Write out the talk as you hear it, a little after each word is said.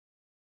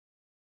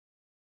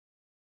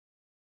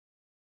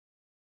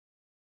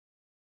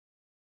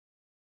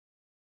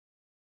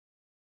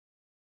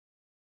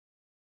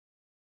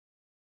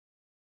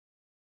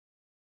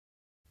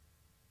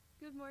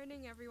Good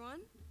morning,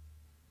 everyone.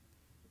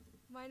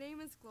 My name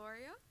is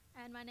Gloria.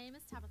 And my name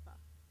is Tabitha.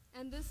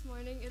 And this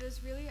morning, it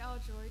is really our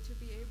joy to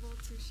be able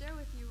to share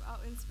with you our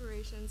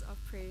inspirations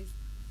of praise.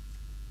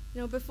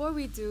 Before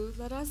we do,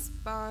 let us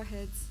bow our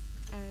heads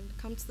and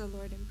come to the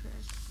Lord in prayer.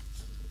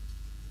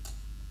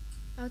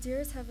 Our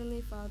dearest Heavenly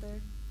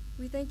Father,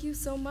 we thank you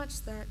so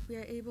much that we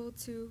are able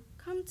to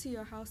come to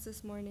your house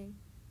this morning.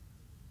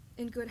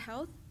 In good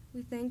health,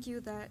 we thank you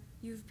that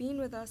you've been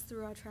with us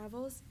through our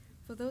travels,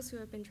 for those who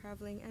have been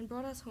traveling, and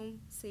brought us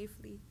home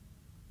safely.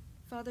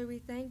 Father, we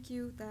thank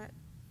you that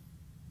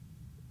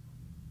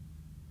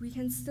we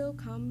can still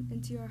come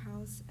into your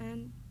house,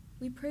 and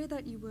we pray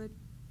that you would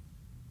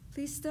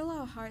please still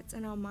our hearts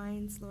and our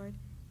minds, Lord,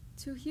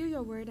 to hear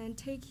your word and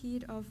take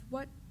heed of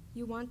what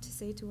you want to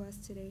say to us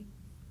today.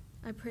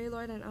 I pray,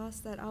 Lord, and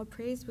ask that our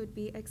praise would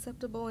be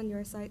acceptable in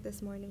your sight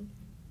this morning.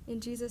 In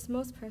Jesus'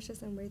 most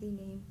precious and worthy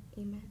name,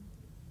 amen.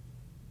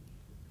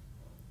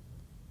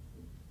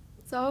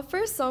 So our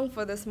first song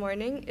for this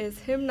morning is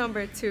hymn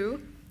number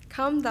 2,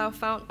 Come Thou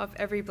Fount of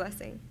Every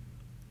Blessing.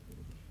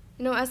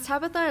 As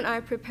Tabitha and I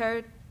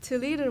prepared to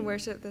lead in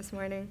worship this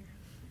morning,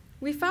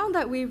 we found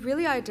that we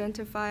really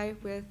identify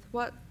with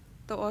what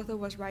the author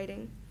was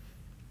writing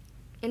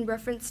in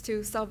reference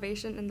to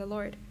salvation in the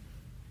Lord.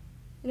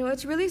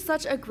 It's really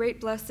such a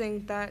great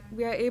blessing that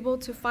we are able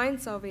to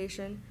find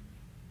salvation,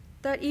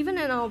 that even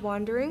in our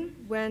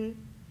wandering,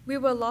 when we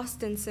were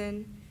lost in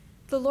sin,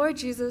 the Lord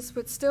Jesus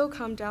would still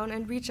come down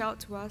and reach out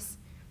to us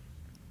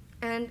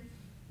and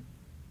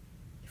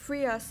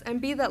free us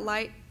and be that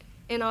light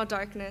in our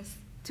darkness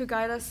to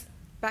guide us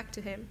back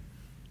to him.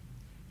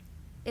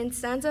 In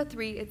stanza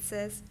 3, it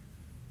says,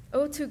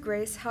 "O to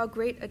grace, how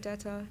great a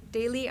debtor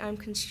daily I'm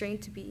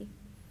constrained to be.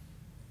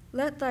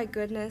 Let thy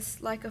goodness,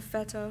 like a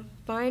fetter,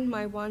 bind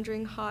my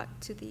wandering heart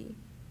to thee."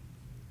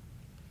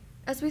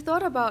 As we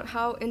thought about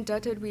how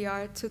indebted we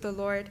are to the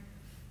Lord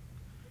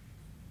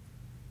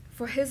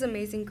for his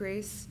amazing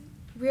grace,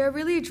 we are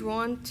really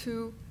drawn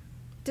to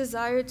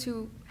desire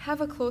to have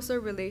a closer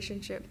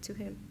relationship to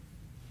him.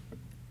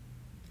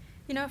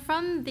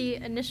 From the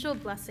initial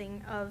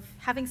blessing of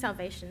having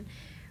salvation,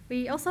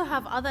 we also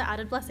have other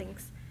added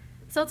blessings.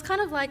 So it's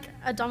kind of like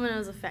a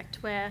dominoes effect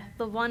where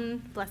the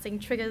one blessing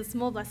triggers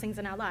more blessings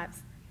in our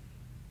lives.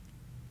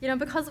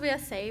 Because we are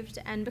saved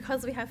and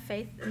because we have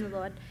faith in the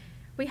Lord,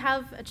 we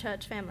have a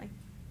church family.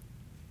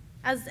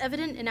 As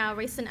evident in our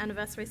recent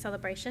anniversary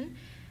celebration,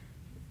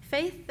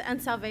 faith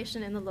and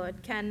salvation in the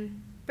Lord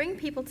can bring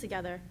people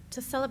together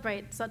to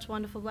celebrate such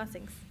wonderful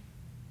blessings.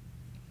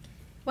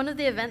 One of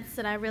the events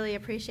that I really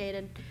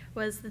appreciated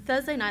was the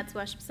Thursday night's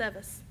worship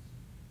service.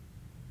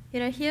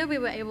 Here we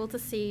were able to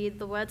see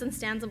the words in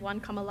stanza 1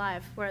 come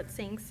alive, where it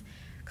sings,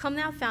 "Come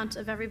thou fount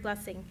of every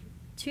blessing,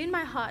 tune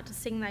my heart to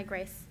sing thy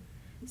grace,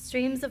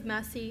 streams of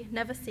mercy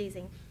never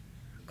ceasing,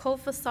 call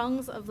for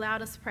songs of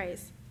loudest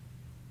praise."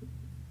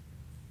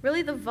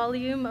 Really, the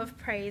volume of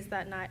praise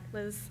that night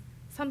was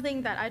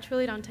something that I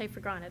truly don't take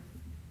for granted.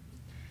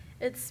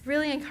 It's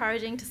really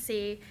encouraging to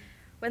see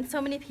when so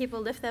many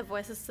people lift their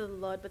voices to the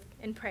Lord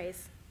in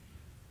praise.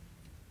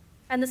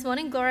 And this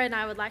morning, Gloria and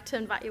I would like to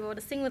invite you all to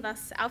sing with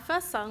us our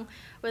first song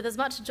with as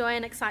much joy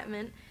and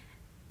excitement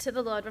to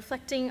the Lord,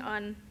 reflecting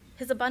on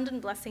his abundant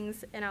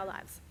blessings in our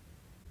lives.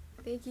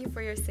 Thank you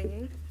for your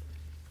singing.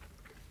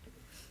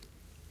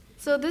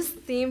 So this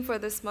theme for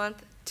this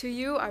month, "To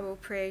You I Will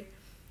Pray,"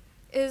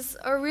 is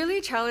a really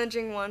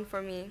challenging one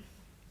for me.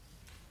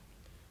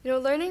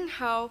 Learning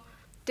how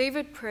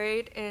David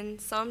prayed in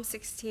Psalm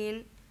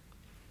 16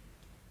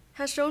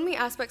 has shown me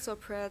aspects of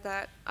prayer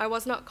that I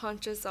was not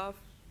conscious of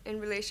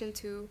in relation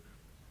to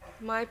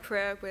my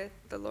prayer with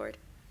the Lord.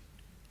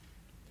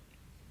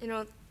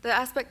 The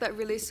aspect that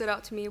really stood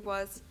out to me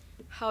was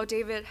how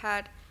David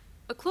had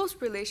a close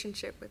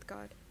relationship with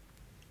God.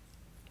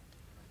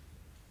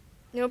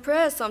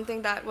 Prayer is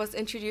something that was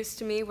introduced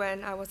to me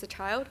when I was a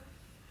child,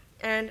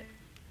 and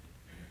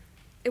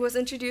it was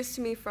introduced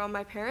to me from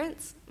my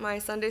parents, my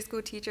Sunday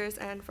school teachers,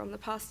 and from the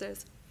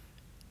pastors.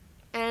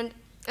 And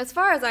as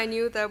far as I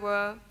knew, there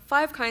were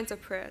 5 kinds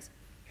of prayers.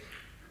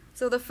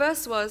 So the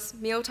first was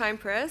mealtime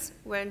prayers,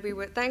 when we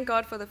would thank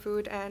God for the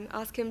food and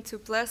ask him to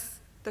bless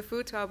the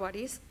food to our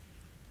bodies.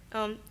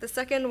 The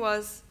second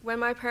was when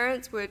my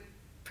parents would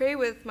pray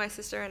with my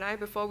sister and I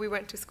before we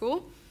went to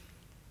school,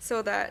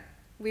 so that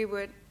we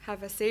would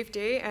have a safe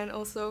day and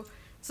also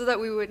so that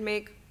we would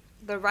make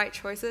the right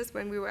choices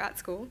when we were at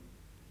school.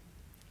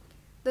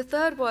 The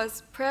third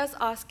was prayers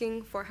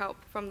asking for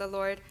help from the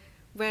Lord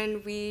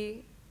when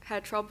we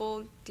had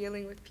trouble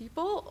dealing with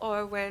people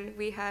or when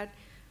we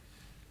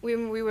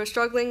were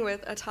struggling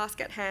with a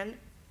task at hand.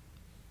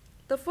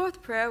 The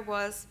fourth prayer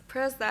was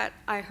prayers that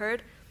I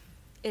heard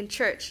in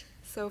church,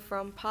 so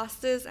from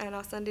pastors and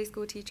our Sunday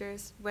school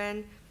teachers,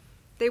 when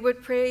they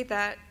would pray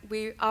that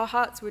our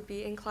hearts would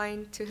be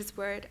inclined to his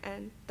word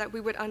and that we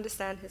would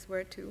understand his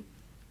word too.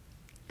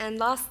 And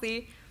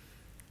lastly,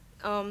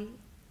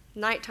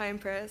 nighttime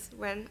prayers,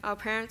 when our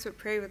parents would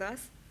pray with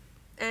us,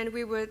 and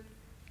we would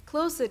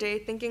close the day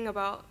thinking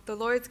about the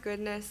Lord's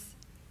goodness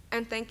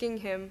and thanking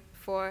him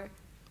for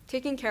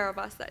taking care of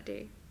us that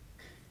day.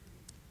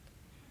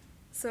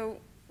 So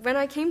when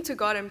I came to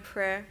God in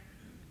prayer,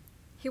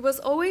 he was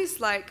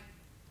always like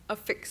a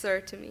fixer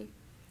to me.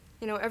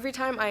 Every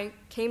time I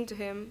came to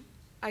him,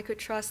 I could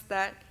trust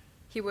that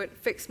he would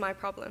fix my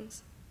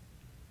problems.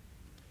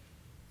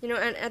 And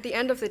at the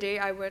end of the day,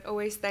 I would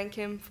always thank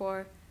him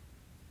for,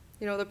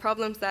 the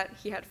problems that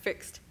he had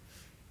fixed.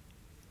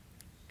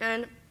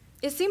 And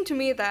it seemed to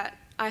me that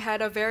I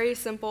had a very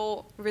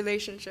simple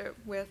relationship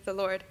with the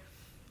Lord,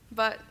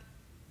 but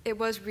it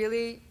was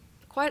really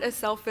quite a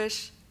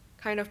selfish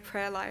kind of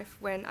prayer life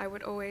when I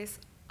would always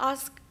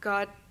ask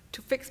God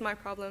to fix my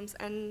problems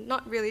and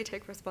not really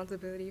take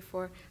responsibility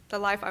for the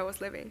life I was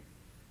living.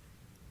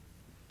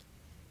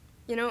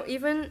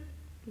 Even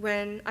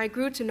when I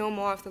grew to know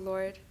more of the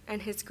Lord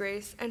and his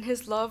grace and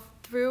his love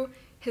through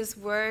his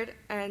word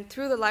and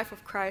through the life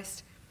of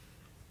Christ,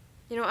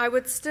 I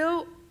would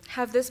still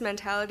have this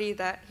mentality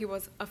that he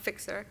was a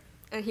fixer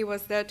and he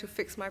was there to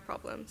fix my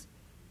problems.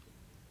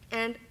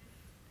 And,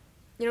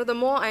 the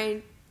more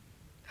I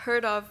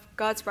heard of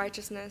God's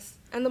righteousness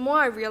and the more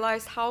I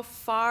realized how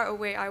far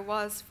away I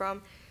was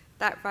from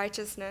that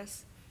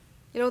righteousness,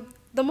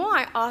 the more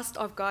I asked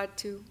of God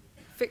to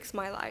fix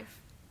my life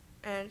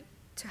and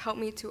to help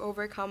me to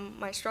overcome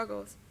my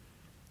struggles.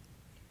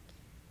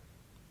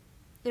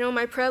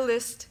 My prayer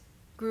list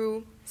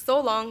grew so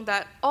long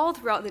that all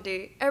throughout the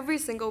day, every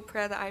single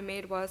prayer that I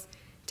made was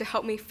to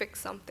help me fix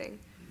something.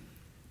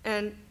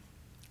 And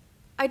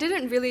I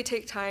didn't really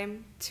take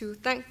time to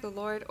thank the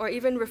Lord or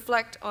even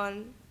reflect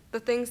on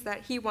the things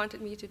that he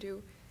wanted me to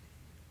do,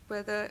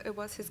 whether it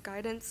was his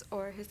guidance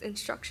or his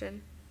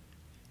instruction.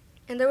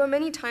 And there were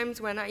many times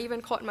when I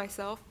even caught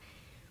myself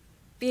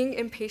being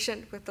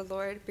impatient with the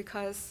Lord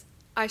because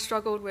I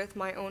struggled with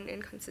my own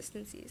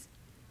inconsistencies.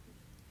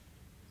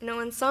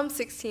 In Psalm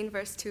 16,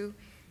 verse 2,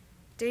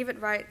 David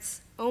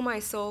writes, "O my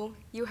soul,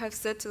 you have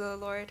said to the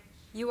Lord,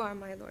 you are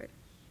my Lord.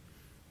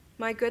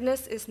 My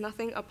goodness is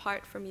nothing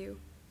apart from you."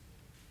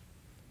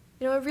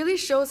 It really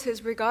shows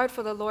his regard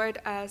for the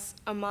Lord as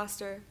a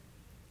master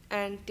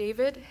and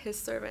David his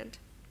servant.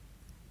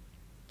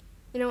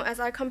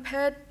 As I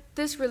compared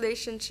this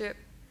relationship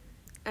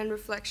and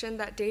reflection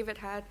that David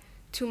had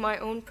to my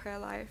own prayer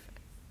life,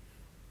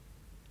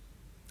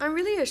 I'm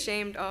really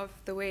ashamed of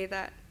the way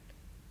that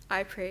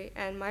I pray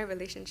and my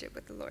relationship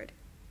with the Lord.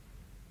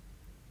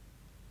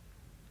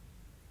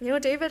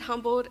 David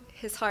humbled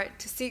his heart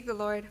to seek the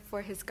Lord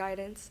for his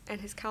guidance and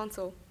his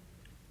counsel,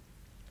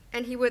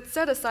 and he would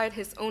set aside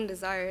his own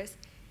desires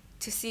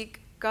to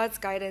seek God's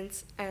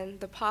guidance and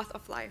the path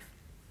of life.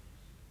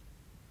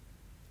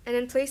 And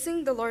in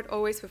placing the Lord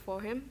always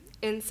before him,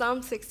 in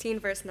Psalm 16,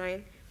 verse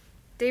 9,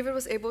 David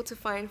was able to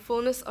find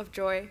fullness of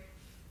joy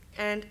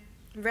and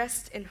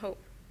rest in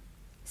hope,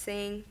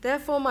 saying,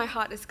 "Therefore my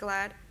heart is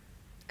glad,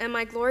 and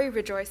my glory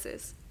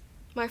rejoices.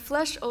 My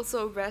flesh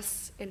also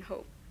rests in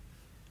hope."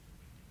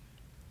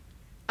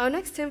 Our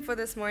next hymn for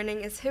this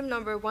morning is hymn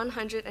number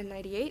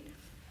 198,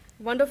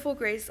 "Wonderful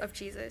Grace of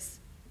Jesus."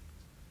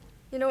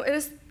 It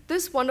is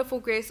this wonderful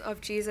grace of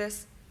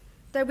Jesus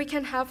that we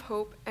can have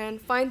hope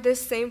and find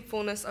this same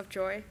fullness of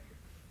joy.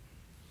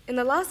 In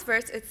the last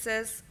verse, it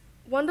says,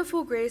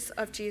 "Wonderful grace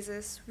of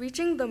Jesus,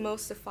 reaching the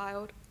most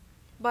defiled,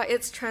 by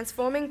its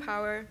transforming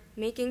power,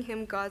 making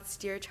him God's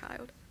dear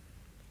child.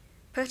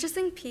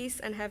 Purchasing peace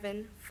and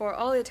heaven for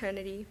all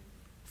eternity,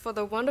 for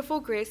the wonderful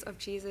grace of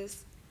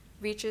Jesus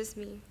reaches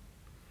me."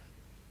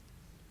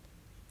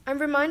 I'm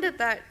reminded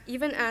that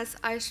even as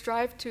I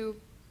strive to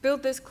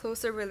build this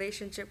closer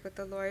relationship with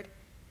the Lord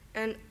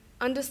and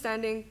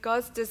understanding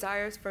God's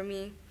desires for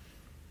me,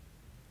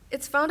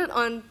 it's founded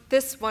on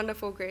this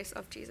wonderful grace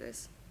of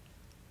Jesus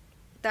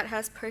that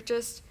has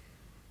purchased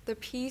the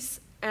peace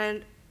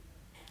and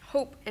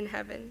hope in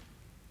heaven,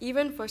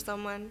 even for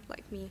someone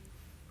like me.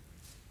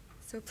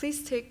 So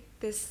please take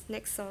this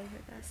next song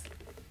with us.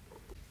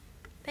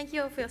 Thank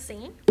you all for your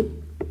singing.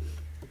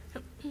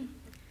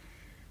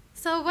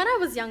 So when I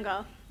was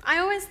younger, I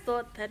always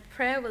thought that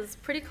prayer was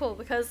pretty cool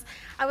because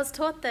I was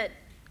taught that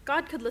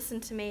God could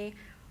listen to me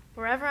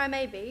wherever I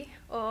may be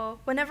or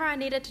whenever I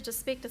needed to just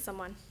speak to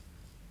someone.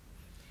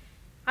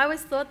 I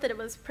always thought that it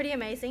was pretty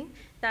amazing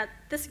that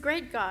this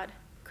great God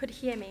could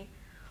hear me,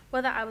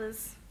 whether I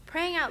was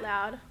praying out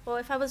loud or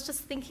if I was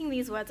just thinking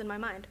these words in my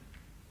mind.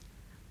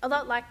 A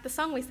lot like the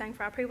song we sang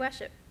for our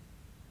pre-worship.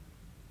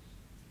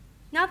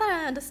 Now that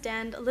I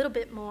understand a little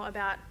bit more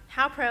about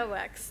how prayer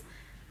works,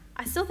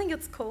 I still think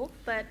it's cool,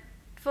 but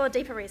for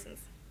deeper reasons.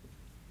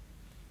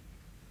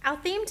 Our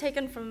theme,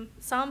 taken from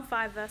Psalm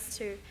 5, verse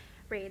 2,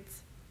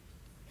 reads,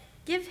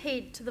 "Give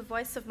heed to the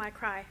voice of my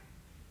cry,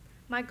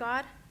 my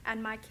God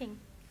and my King,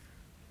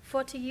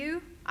 for to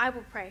you I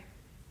will pray."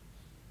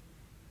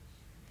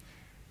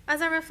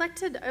 As I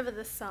reflected over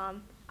this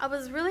psalm, I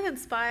was really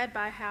inspired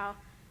by how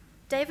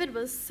David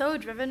was so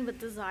driven with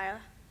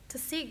desire to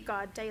seek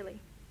God daily,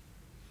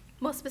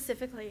 more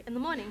specifically in the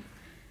morning.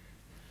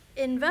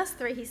 In verse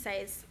 3 he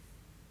says,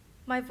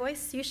 "My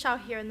voice you shall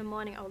hear in the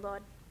morning, O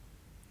Lord.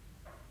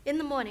 In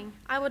the morning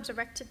I will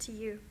direct it to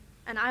you,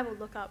 and I will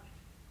look up."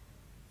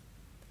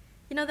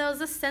 You know, there was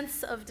this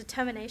sense of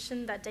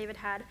determination that David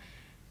had,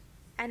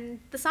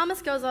 and the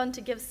psalmist goes on to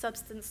give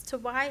substance to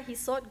why he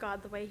sought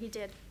God the way he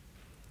did.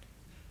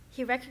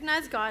 He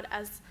recognized God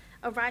as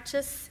a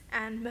righteous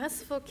and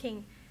merciful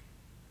king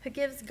who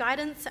gives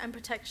guidance and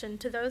protection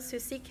to those who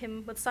seek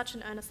him with such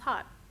an earnest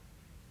heart.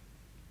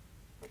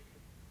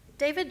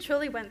 David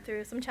truly went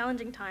through some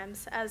challenging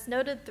times, as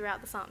noted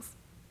throughout the Psalms.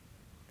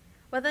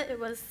 Whether it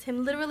was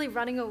him literally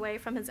running away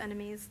from his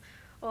enemies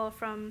or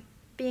from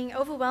being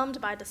overwhelmed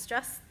by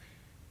distress,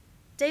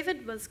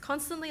 David was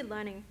constantly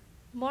learning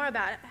more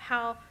about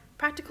how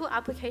practical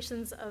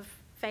applications of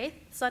faith,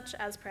 such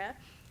as prayer,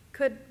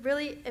 could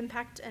really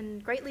impact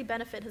and greatly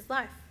benefit his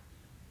life.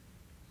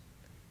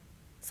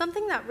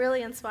 Something that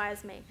really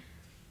inspires me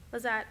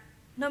was that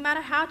no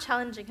matter how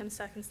challenging his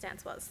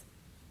circumstance was,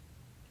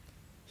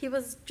 he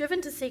was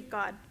driven to seek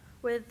God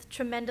with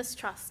tremendous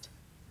trust.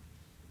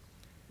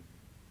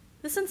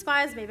 This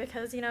inspires me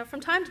because, from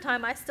time to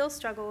time I still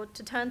struggle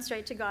to turn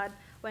straight to God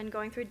when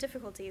going through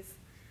difficulties.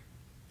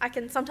 I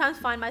can sometimes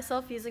find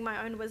myself using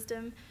my own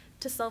wisdom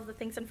to solve the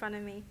things in front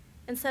of me,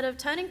 instead of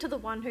turning to the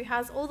one who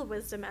has all the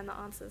wisdom and the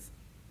answers.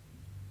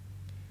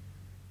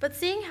 But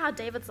seeing how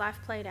David's life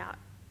played out,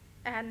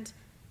 and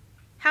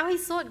how he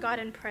sought God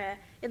in prayer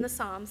in the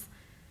Psalms,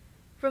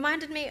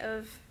 reminded me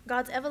of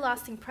God's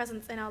everlasting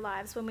presence in our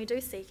lives when we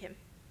do seek him.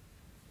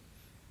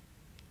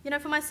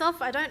 For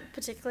myself, I don't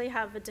particularly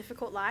have a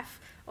difficult life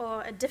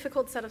or a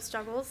difficult set of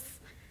struggles.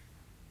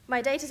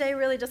 My day-to-day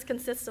really just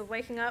consists of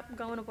waking up,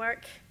 going to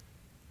work,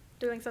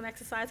 doing some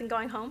exercise, and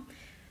going home.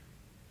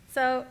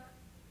 So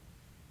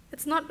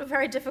it's not a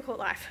very difficult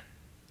life.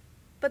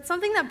 But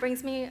something that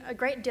brings me a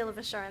great deal of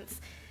assurance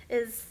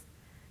is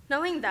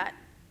knowing that,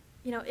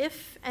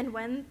 if and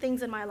when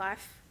things in my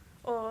life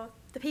or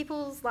the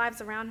people's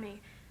lives around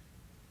me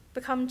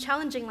become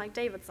challenging like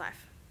David's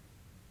life,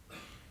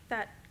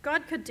 that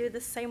God could do the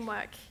same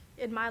work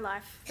in my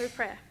life through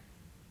prayer.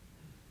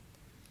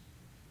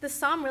 This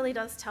psalm really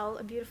does tell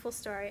a beautiful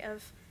story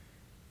of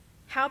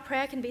how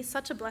prayer can be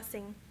such a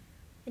blessing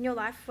in your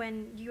life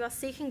when you are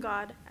seeking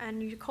God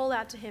and you call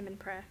out to him in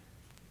prayer.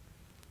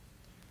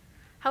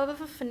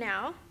 However, for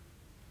now,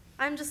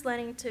 I'm just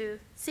learning to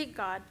seek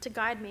God to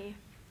guide me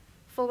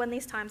for when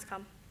these times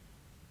come.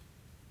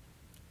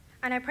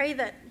 And I pray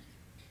that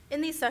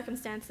in these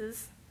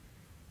circumstances,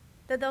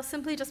 that they'll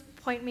simply just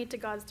point me to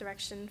God's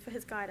direction for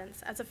his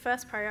guidance as a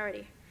first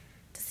priority,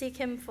 to seek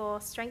him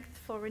for strength,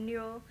 for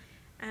renewal,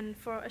 and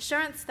for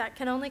assurance that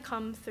can only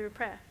come through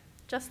prayer,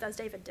 just as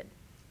David did.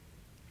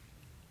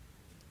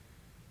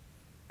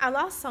 Our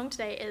last song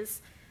today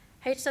is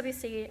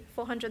HWC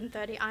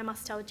 430, I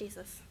Must Tell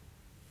Jesus.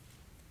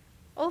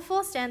 All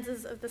 4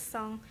 stanzas of this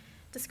song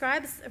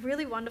describes a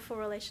really wonderful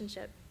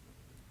relationship.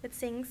 It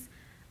sings,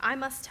 I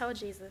must tell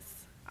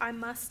Jesus, I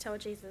must tell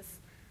Jesus,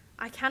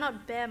 I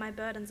cannot bear my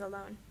burdens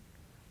alone.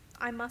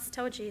 I must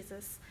tell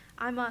Jesus,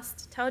 I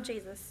must tell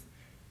Jesus,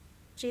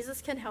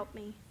 Jesus can help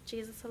me,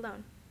 Jesus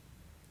alone.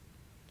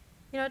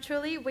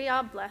 Truly we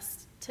are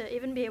blessed to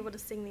even be able to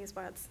sing these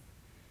words,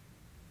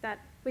 that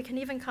we can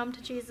even come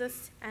to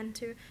Jesus and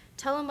to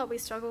tell him what we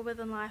struggle with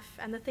in life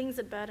and the things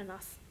that burden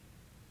us.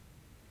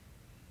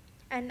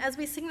 And as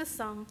we sing this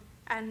song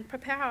and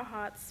prepare our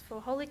hearts for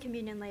Holy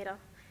Communion later,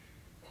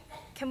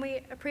 can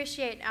we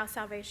appreciate our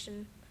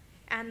salvation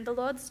and the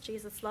Lord's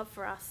Jesus' love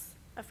for us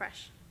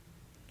afresh?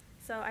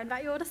 So I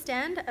invite you all to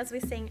stand as we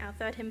sing our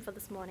 3rd hymn for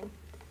this morning.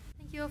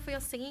 Thank you all for your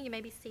singing. You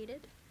may be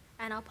seated,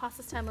 and I'll pass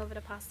this time over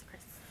to Pastor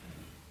Chris.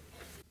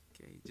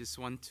 Okay, just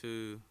want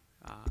to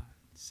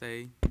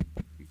say,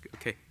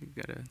 okay, you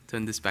gotta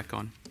turn this back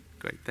on.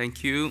 Great,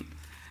 thank you.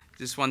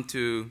 Just want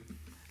to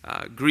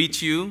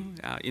greet you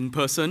in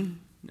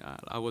person.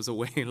 I was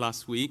away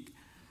last week.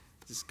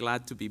 Just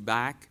glad to be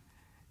back,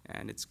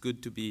 and it's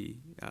good to be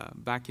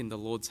back in the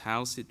Lord's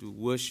house to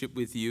worship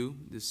with you.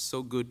 It's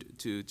so good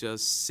to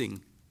just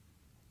sing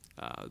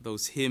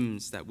those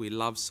hymns that we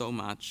love so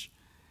much,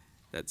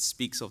 that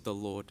speaks of the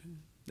Lord,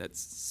 that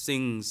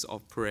sings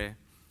of prayer.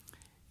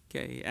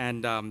 Okay,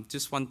 and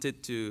just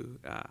wanted to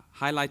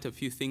highlight a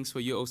few things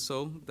for you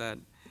also, that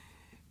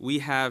we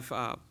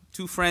have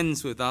 2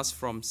 friends with us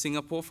from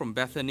Singapore, from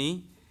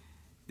Bethany.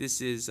 This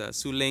is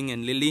Suleng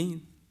and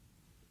Lily.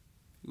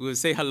 We'll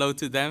say hello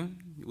to them,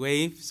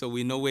 wave, so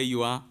we know where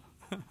you are.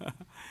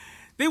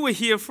 They were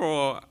here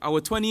for our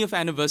 20th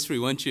anniversary,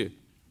 weren't you?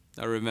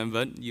 I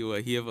remember you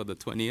were here for the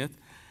 20th.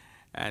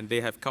 And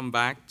they have come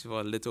back to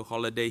a little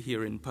holiday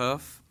here in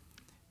Perth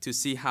to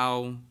see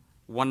how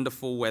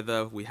wonderful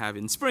weather we have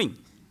in spring.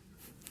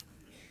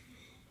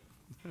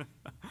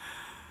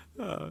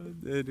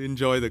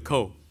 Enjoy the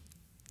cold.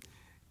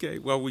 Okay,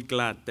 well, we're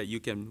glad that you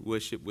can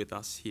worship with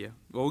us here.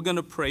 Well, we're going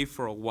to pray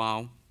for a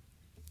while,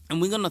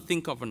 and we're going to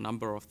think of a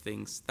number of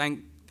things.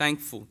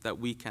 Thankful that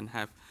we can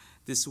have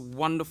this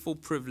wonderful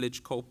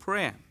privilege called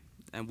prayer,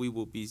 and we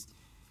will be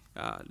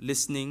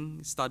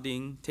listening,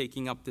 studying,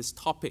 taking up this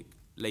topic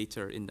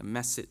later in the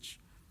message.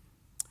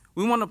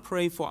 We want to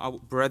pray for our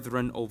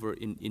brethren over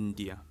in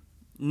India.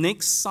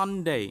 Next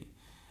Sunday,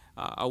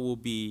 I will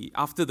be,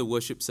 after the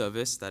worship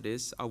service, that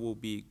is, I will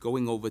be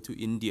going over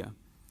to India.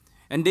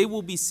 And they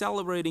will be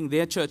celebrating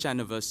their church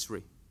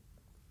anniversary.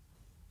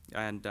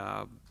 And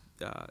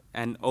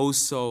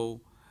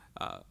also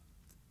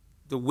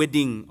the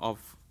wedding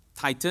of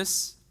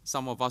Titus.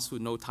 Some of us who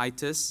know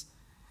Titus,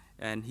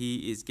 and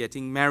he is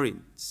getting married.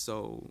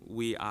 So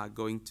we are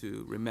going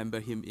to remember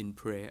him in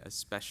prayer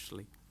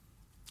especially.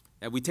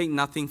 And we take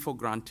nothing for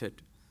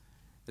granted,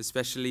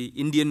 especially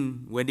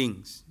Indian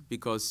weddings,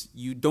 because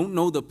you don't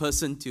know the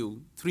person till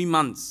 3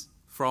 months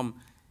from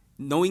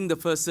knowing the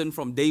person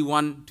from day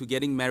one to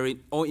getting married,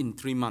 or in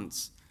 3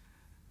 months.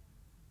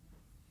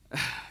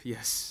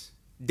 Yes.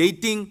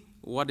 Dating,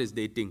 what is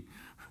dating?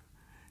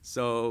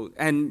 So,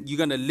 and you're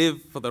going to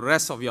live for the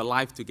rest of your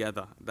life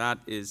together. That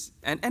is,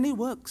 and it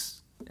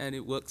works. And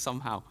it works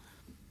somehow.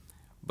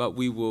 But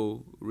we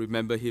will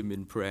remember him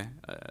in prayer,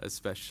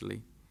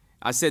 especially.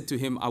 I said to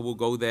him, I will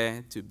go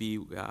there to be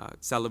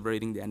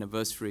celebrating the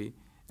anniversary,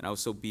 and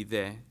also be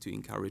there to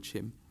encourage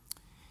him.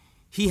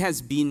 He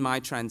has been my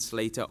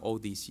translator all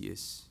these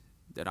years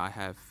that I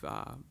have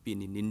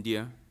been in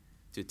India,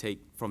 to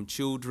take from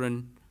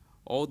children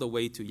all the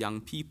way to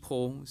young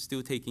people,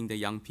 still taking the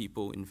young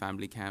people in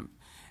family camp.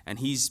 And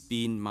he's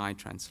been my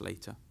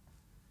translator.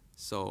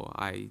 So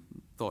I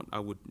thought I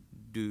would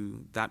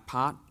do that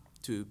part,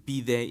 to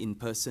be there in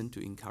person to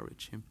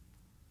encourage him.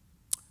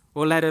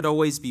 Well, let it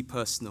always be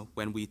personal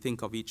when we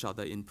think of each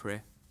other in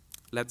prayer.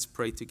 Let's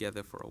pray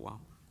together for a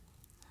while.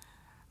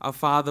 Our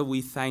Father,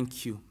 we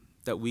thank you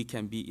that we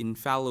can be in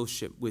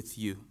fellowship with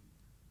you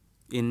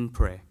in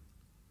prayer.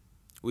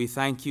 We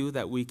thank you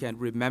that we can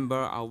remember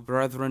our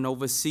brethren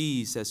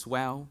overseas as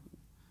well,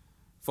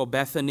 for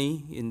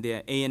Bethany in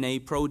their A&A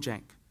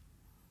project,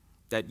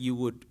 that you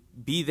would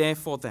be there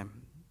for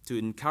them to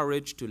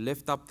encourage, to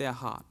lift up their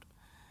heart,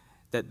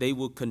 that they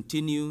will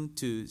continue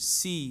to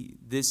see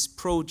this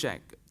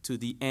project to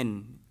the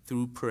end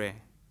through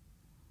prayer.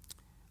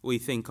 We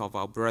think of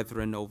our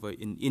brethren over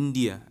in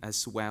India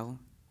as well,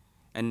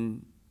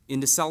 and in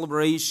the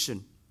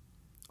celebration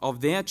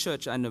of their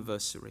church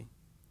anniversary,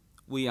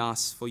 we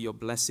ask for your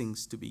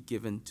blessings to be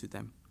given to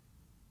them,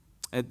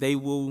 that they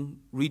will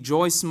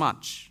rejoice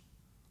much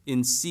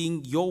in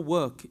seeing your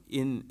work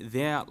in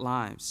their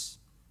lives,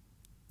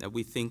 that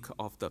we think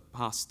of the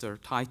pastor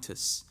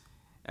Titus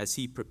as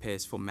he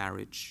prepares for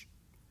marriage,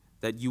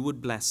 that you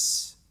would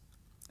bless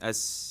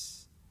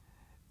as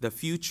the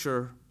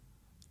future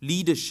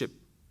leadership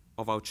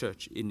of our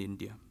church in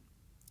India.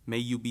 May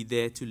you be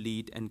there to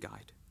lead and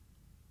guide.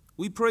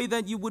 We pray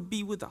that you would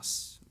be with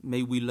us.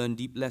 May we learn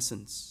deep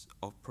lessons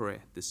of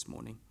prayer this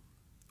morning.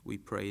 We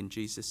pray in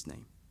Jesus'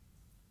 name.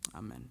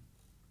 Amen.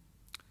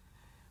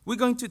 We're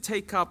going to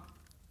take up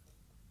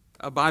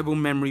a Bible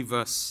memory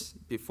verse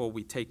before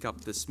we take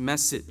up this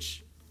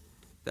message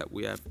that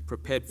we have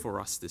prepared for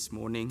us this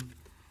morning.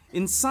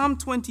 In Psalm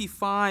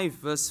 25,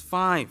 verse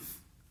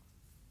 5,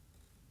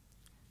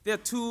 there are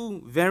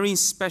two very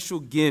special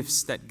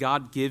gifts that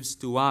God gives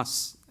to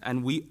us,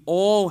 and we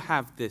all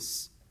have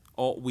this,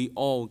 or we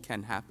all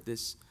can have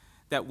this,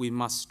 that we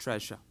must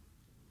treasure.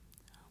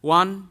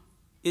 One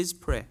is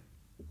prayer.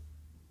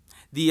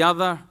 The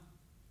other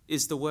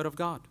is the Word of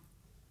God.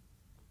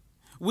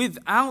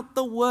 Without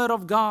the Word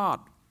of God,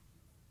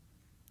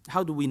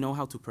 how do we know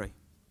how to pray?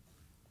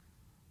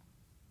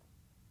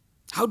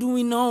 How do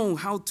we know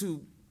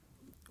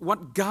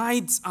what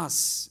guides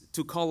us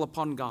to call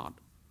upon God?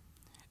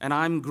 And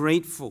I'm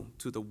grateful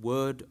to the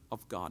Word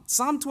of God.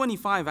 Psalm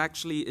 25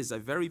 actually is a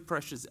very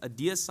precious, a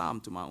dear psalm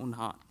to my own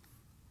heart.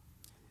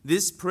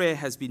 This prayer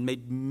has been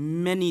made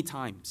many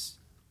times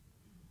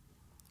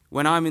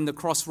when I'm in the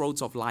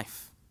crossroads of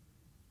life,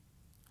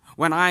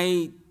 when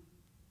I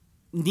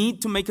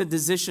need to make a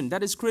decision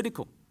that is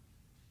critical.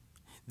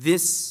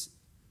 This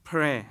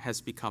prayer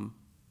has become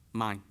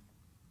mine.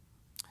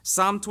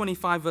 Psalm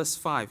 25, verse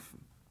 5.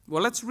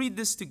 Well, let's read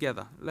this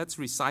together. Let's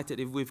recite it.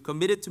 If we've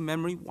committed to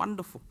memory,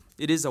 wonderful.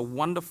 It is a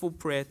wonderful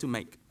prayer to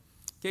make.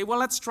 Okay, well,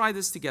 let's try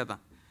this together.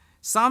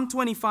 Psalm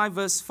 25,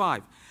 verse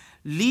 5.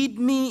 Lead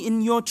me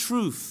in your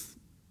truth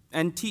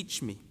and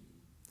teach me,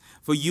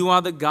 for you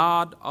are the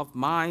God of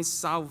my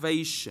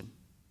salvation.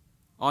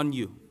 On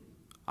you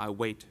I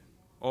wait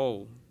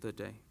all the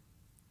day.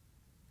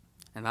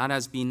 And that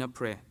has been a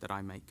prayer that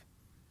I make,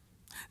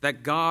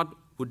 that God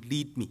would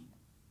lead me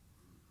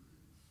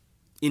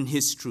in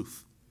His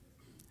truth.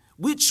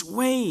 Which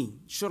way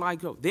shall I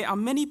go? There are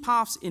many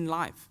paths in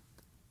life.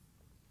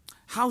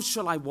 How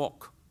shall I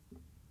walk?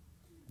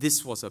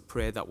 This was a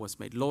prayer that was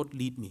made. Lord,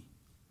 lead me.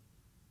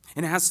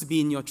 And it has to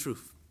be in your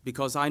truth,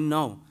 because I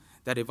know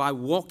that if I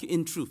walk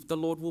in truth, the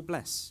Lord will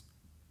bless.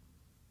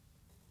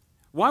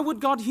 Why would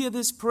God hear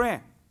this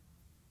prayer?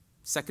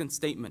 Second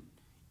statement,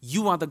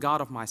 you are the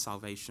God of my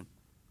salvation.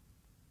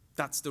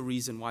 That's the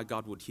reason why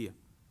God would hear.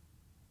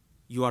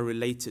 You are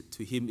related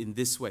to Him in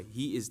this way.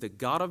 He is the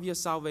God of your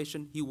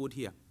salvation. He would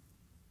hear.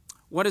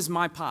 What is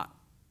my part?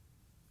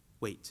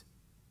 Wait.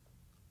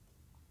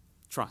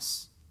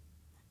 Trust.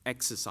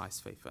 Exercise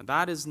faith. And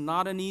that is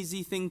not an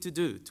easy thing to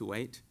do, to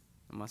wait,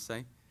 I must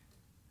say.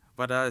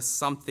 but there is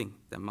something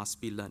that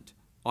must be learned.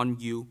 On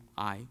you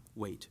I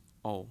wait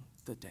all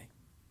the day.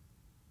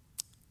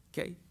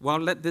 Okay, well,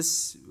 let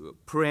this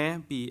prayer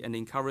be an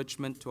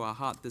encouragement to our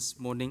heart this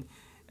morning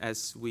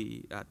as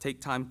we take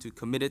time to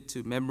commit it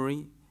to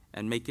memory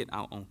and make it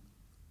our own.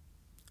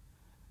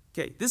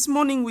 Okay, this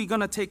morning we're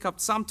going to take up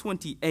Psalm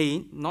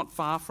 28, not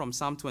far from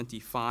Psalm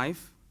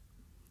 25,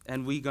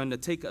 and we're going to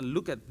take a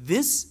look at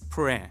this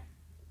prayer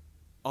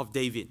of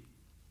David.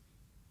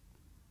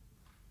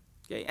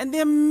 Okay, and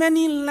there are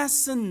many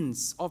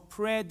lessons of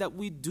prayer that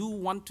we do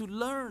want to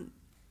learn.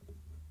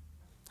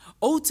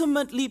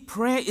 Ultimately,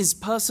 prayer is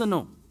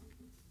personal.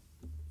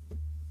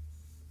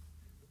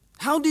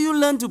 How do you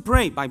learn to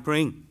pray? By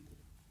praying.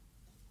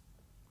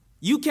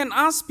 You can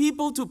ask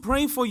people to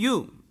pray for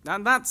you,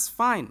 and that's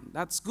fine,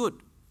 that's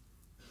good.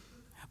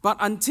 But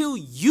until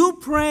you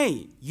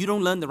pray, you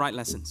don't learn the right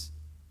lessons.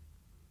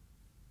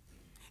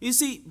 You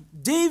see,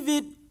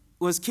 David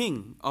was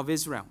king of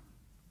Israel.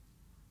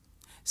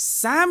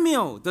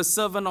 Samuel, the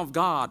servant of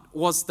God,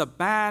 was the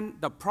man,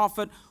 the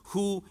prophet,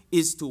 who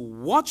is to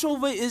watch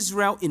over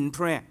Israel in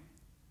prayer.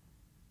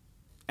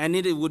 And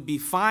it would be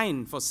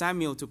fine for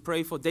Samuel to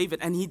pray for David,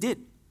 and he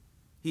did.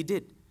 He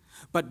did.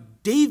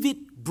 But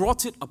David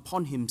brought it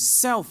upon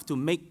himself to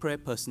make prayer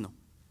personal.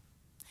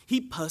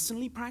 He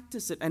personally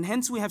practiced it, and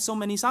hence we have so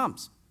many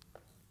psalms.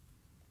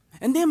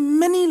 And there are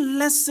many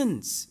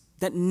lessons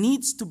that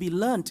needs to be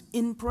learned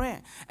in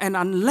prayer. And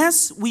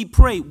unless we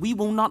pray, we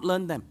will not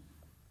learn them.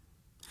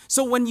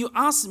 So when you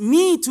ask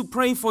me to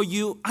pray for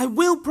you, I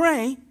will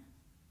pray,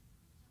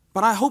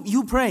 but I hope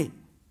you pray.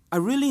 I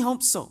really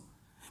hope so.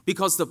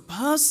 Because the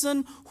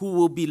person who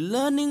will be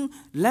learning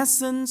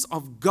lessons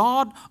of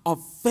God,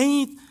 of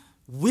faith,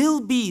 will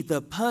be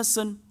the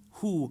person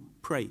who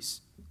prays.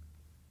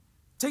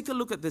 Take a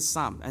look at this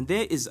psalm, and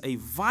there is a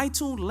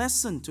vital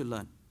lesson to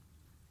learn.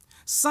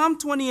 Psalm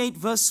 28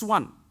 verse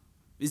 1.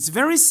 It's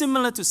very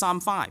similar to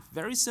Psalm 5.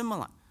 Very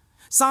similar.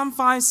 Psalm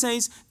 5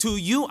 says, "To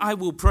you I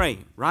will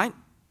pray," right?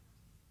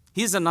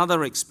 Here's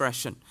another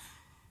expression.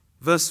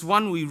 Verse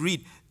 1 we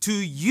read, "To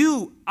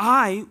you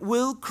I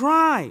will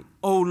cry,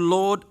 O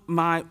Lord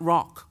my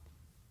rock."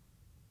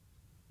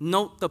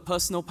 Note the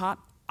personal part.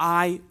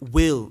 I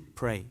will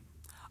pray.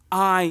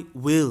 I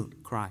will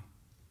cry.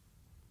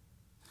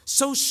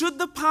 So should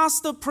the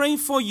pastor pray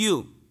for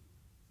you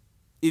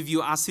if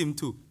you ask him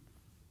to?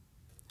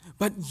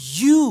 But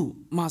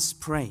you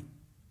must pray.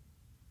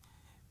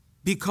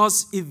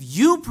 Because if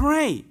you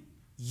pray,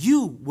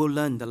 you will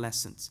learn the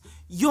lessons.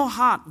 Your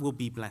heart will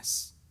be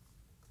blessed.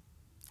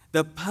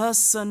 The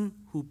person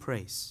who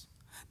prays,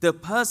 the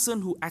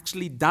person who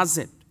actually does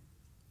it,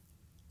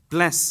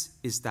 blessed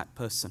is that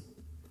person.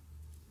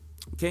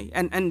 Okay,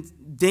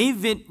 and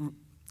David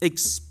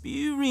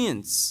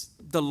experienced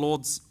the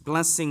Lord's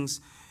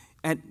blessings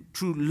and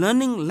through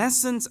learning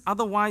lessons.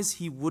 Otherwise,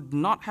 he would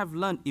not have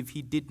learned if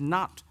he did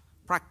not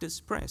practice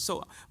prayer.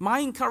 So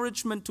my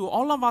encouragement to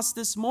all of us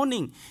this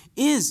morning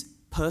is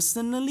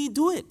personally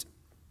do it.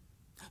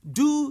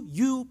 Do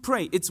you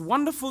pray? It's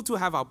wonderful to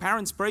have our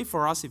parents pray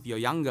for us if you're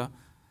younger.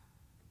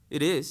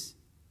 It is.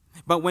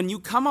 But when you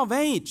come of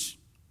age,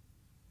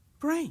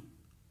 pray.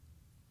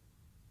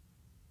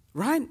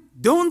 Right?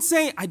 Don't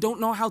say, "I don't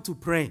know how to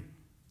pray."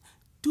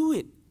 Do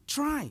it.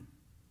 Try.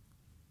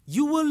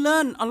 You will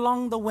learn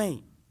along the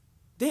way.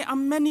 There are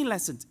many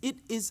lessons. It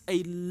is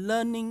a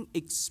learning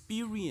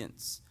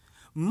experience.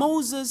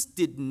 Moses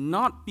did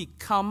not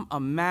become a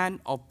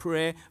man of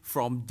prayer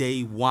from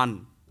day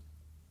one.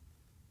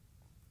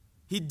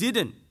 He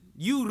didn't.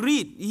 You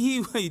read,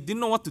 he didn't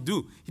know what to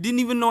do. He didn't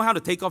even know how to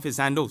take off his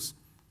sandals.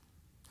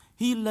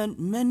 He learned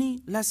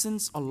many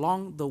lessons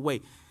along the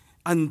way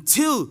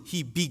until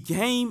he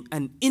became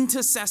an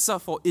intercessor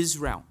for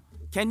Israel.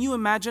 Can you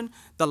imagine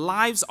the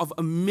lives of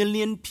 1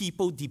 million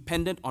people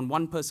dependent on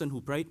one person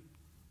who prayed?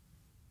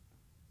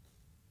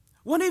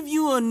 What if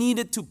you are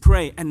needed to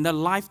pray and the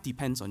life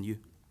depends on you?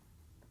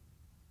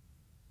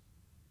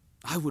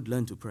 I would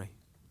learn to pray.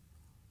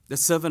 The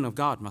servant of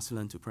God must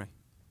learn to pray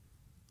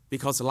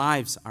because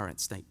lives are at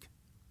stake.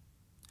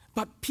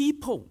 But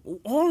people,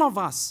 all of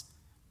us,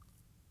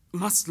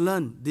 must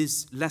learn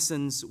these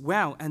lessons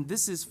well. And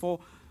this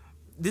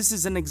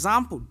is an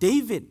example.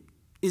 David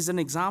is an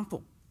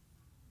example.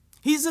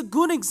 He's a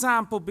good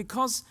example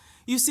because,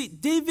 you see,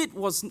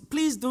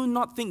 please do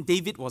not think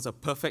David was a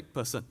perfect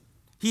person.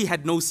 He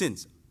had no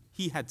sins.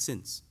 He had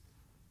sins.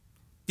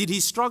 Did he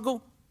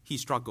struggle? He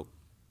struggled.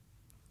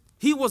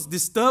 He was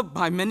disturbed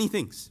by many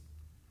things.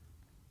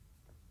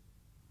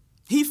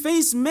 He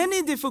faced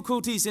many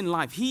difficulties in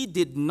life. He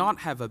did not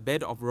have a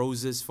bed of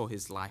roses for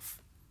his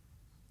life.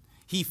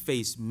 He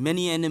faced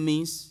many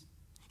enemies.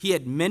 He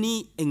had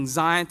many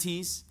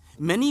anxieties,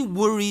 many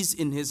worries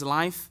in his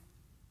life.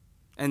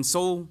 And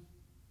so,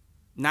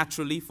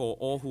 naturally, for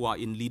all who are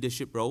in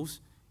leadership roles,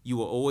 you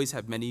will always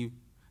have many.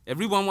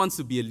 Everyone wants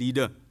to be a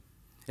leader.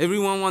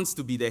 Everyone wants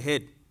to be the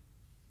head.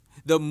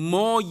 The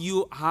more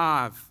you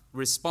have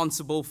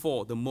responsible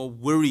for, the more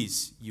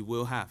worries you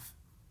will have.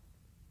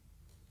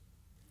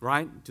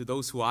 Right? To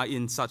those who are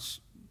in such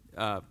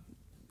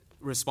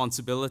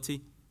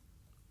responsibility,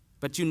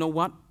 But you know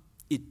what?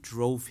 It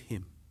drove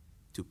him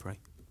to pray.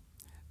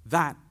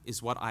 That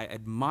is what I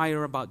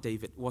admire about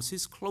David, was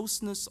his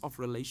closeness of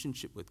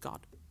relationship with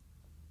God.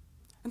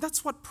 And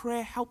that's what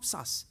prayer helps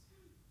us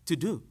to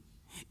do.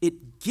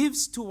 It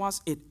gives to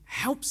us, it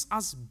helps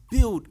us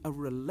build a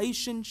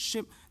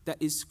relationship that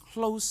is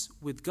close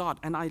with God.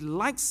 And I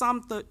like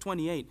Psalm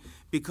 28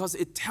 because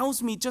it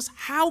tells me just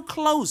how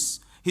close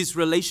his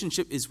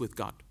relationship is with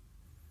God.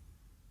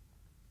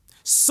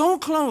 So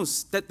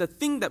close that the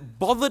thing that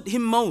bothered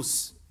him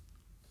most,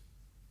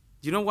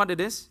 you know what it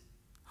is?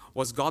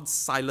 Was God's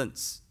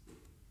silence.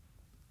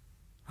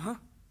 Huh?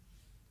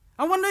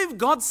 I wonder if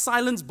God's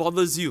silence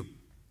bothers you.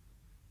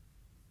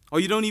 Or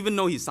you don't even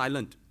know he's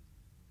silent.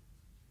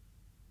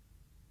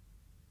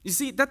 You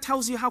see, that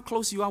tells you how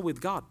close you are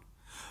with God.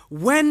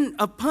 When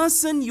a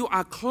person you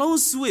are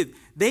close with,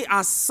 they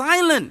are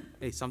silent.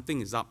 Hey,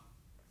 something is up.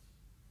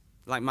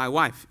 Like my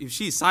wife, if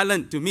she's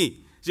silent to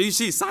me,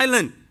 she's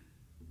silent.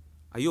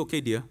 Are you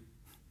okay, dear?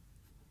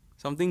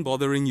 Something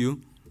bothering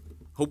you?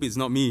 Hope it's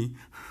not me.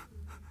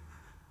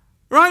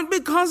 Right?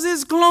 Because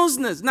it's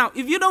closeness. Now,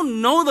 if you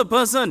don't know the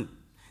person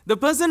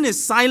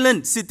is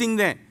silent sitting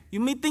there.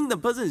 You may think the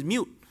person is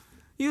mute.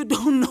 You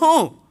don't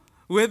know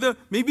whether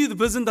maybe the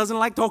person doesn't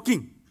like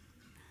talking.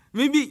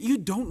 Maybe you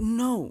don't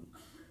know.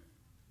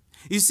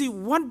 You see,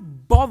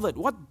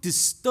 what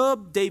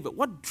disturbed David,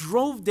 what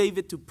drove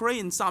David to pray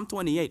in Psalm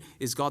 28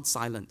 is God's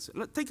silence.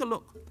 Take a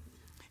look.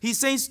 He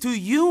says, "To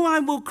you I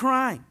will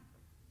cry.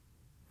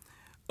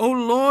 O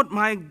Lord,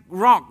 my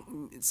rock."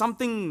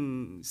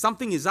 Something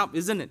is up,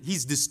 isn't it?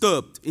 He's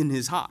disturbed in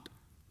his heart.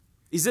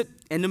 Is it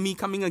enemy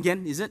coming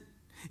again? Is it?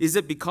 Is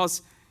it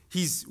because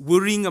he's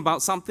worrying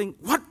about something?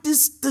 What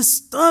is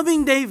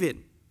disturbing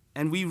David?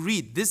 And we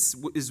read, this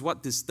is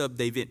what disturbed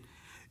David.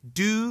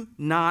 "Do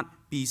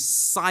not be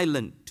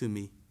silent to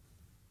me."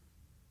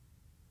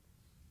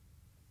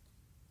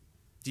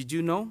 Did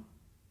you know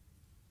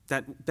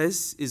that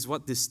this is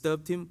what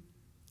disturbed him?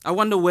 I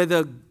wonder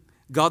whether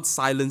God's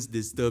silence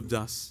disturbed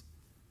us.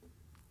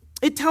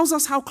 It tells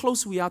us how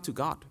close we are to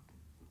God.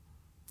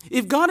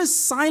 If God is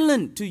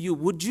silent to you,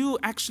 would you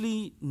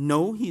actually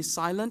know He's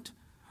silent?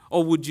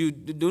 Or would you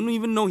don't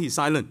even know He's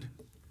silent?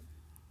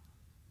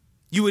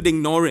 You would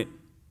ignore it.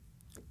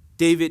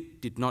 David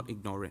did not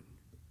ignore it.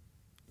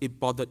 It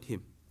bothered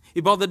him.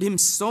 It bothered him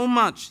so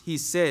much, he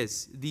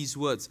says these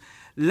words.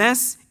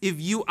 "Lest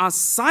if you are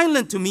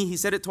silent to me," he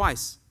said it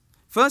twice.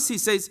 First he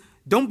says,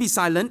 "Don't be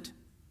silent."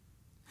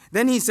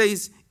 Then he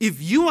says,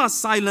 "If you are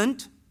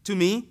silent to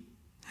me,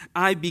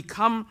 I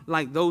become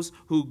like those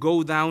who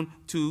go down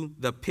to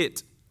the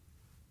pit."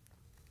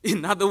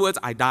 In other words,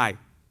 I die.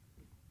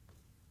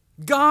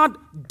 God,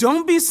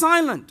 don't be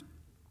silent.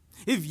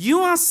 If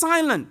you are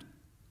silent,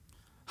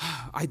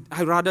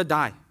 I'd rather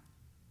die.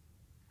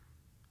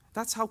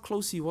 That's how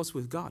close he was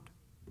with God.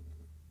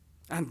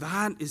 And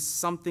that is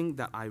something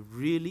that I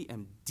really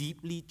am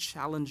deeply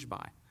challenged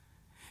by.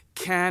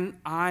 Can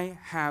I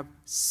have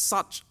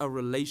such a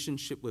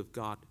relationship with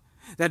God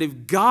that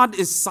if God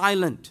is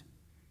silent,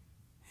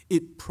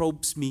 it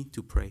probes me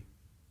to pray?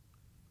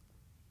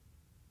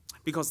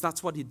 Because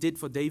that's what he did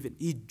for David.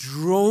 He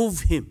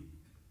drove him.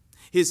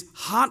 His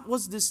heart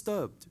was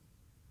disturbed.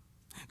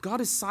 God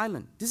is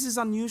silent. This is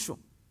unusual.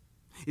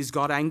 Is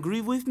God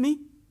angry with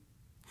me?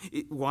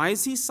 Why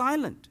is he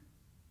silent?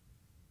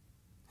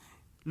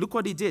 Look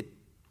what he did.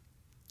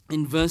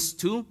 In verse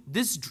 2,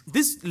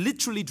 this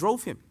literally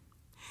drove him.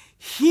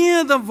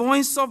 "Hear the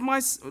voice of my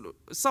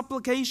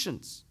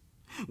supplications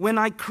when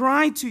I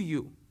cry to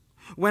you,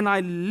 when I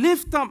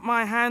lift up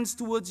my hands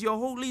towards your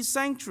holy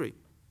sanctuary."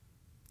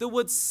 The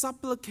word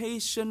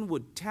supplication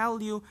would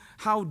tell you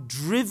how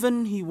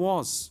driven he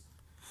was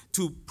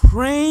to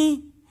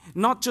pray,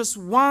 not just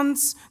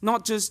once,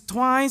 not just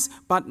twice,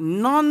 but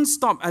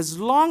non-stop. As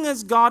long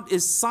as God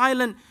is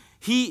silent,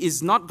 he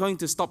is not going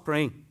to stop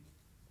praying.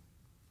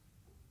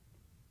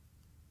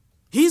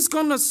 He's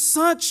going to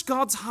search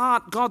God's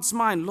heart, God's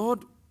mind.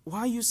 "Lord, why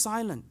are you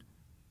silent?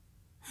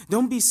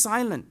 Don't be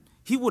silent."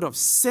 He would have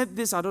said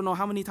this I don't know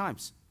how many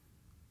times.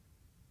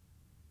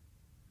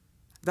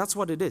 That's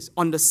what it is.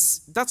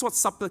 That's what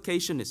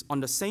supplication is.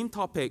 On the same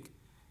topic,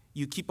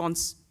 you keep on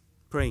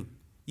praying.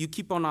 You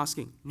keep on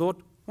asking, "Lord,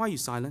 why are you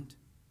silent?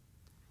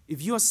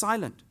 If you are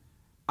silent,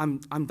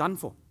 I'm done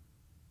for."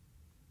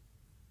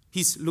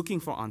 He's looking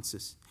for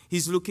answers.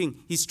 He's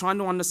trying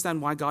to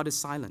understand why God is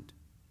silent.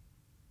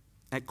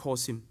 That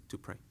caused him to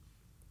pray.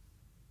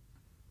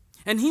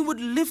 And he would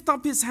lift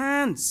up his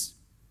hands.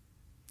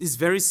 It's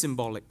very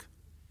symbolic.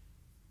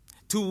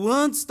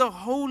 Towards the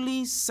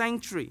holy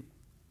sanctuary.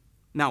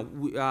 Now,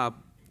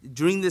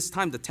 during this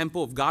time, the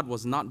temple of God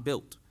was not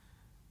built.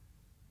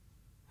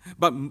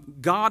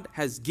 But God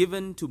has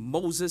given to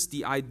Moses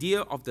the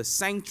idea of the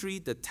sanctuary.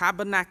 The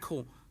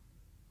tabernacle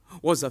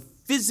was a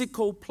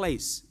physical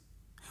place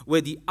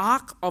where the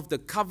Ark of the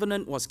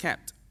Covenant was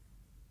kept.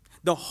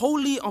 The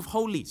Holy of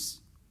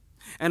Holies.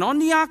 And on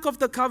the Ark of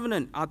the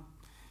Covenant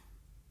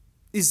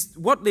is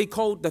what they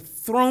call the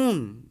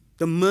throne,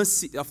 the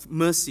mercy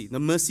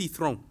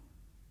throne.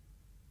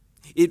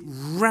 It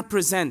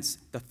represents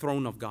the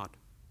throne of God.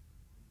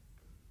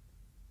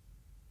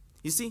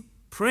 You see,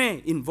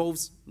 prayer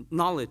involves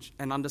knowledge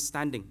and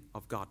understanding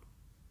of God.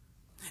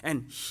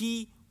 And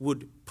he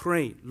would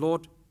pray,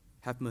 Lord,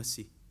 have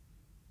mercy.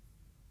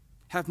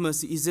 Have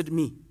mercy. Is it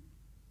me?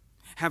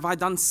 Have I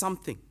done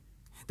something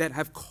that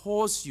have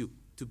caused you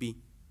to be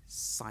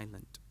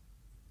silent?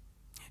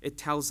 It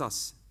tells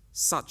us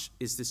such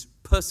is this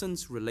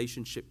person's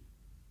relationship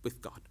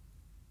with God.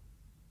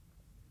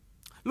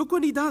 Look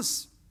what he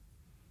does.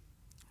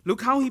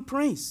 Look how he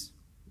prays.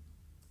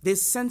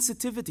 There's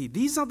sensitivity.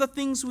 These are the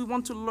things we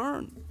want to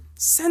learn.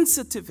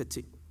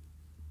 Sensitivity.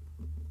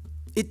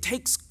 It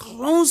takes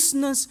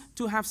closeness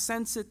to have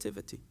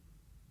sensitivity.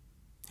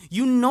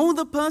 You know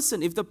the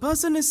person. If the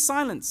person is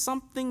silent,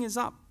 something is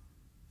up.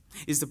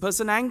 Is the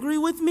person angry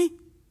with me?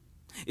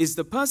 Is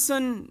the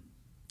person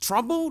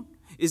troubled?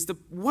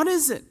 What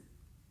is it?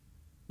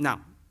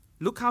 Now,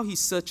 look how he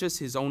searches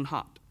his own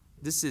heart.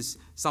 This is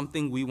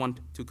something we want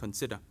to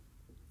consider.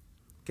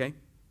 Okay?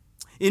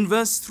 In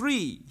verse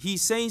 3, he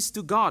says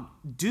to God,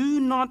 do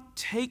not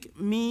take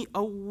me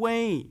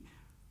away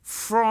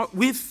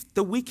with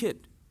the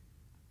wicked.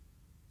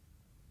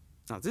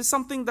 Now, this is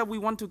something that we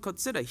want to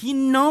consider. He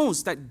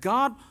knows that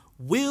God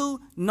will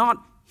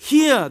not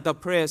hear the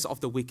prayers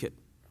of the wicked.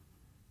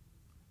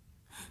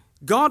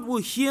 God will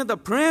hear the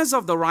prayers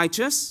of the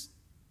righteous.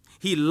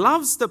 He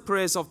loves the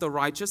prayers of the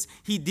righteous.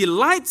 He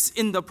delights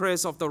in the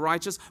prayers of the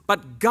righteous.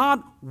 But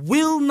God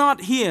will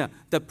not hear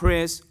the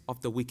prayers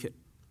of the wicked.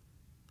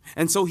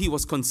 And so he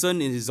was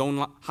concerned in his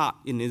own heart,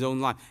 in his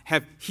own life.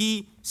 Have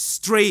he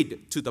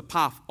strayed to the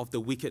path of the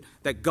wicked,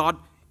 that God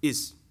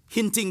is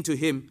hinting to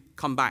him,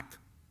 come back?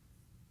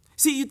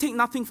 See, you take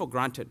nothing for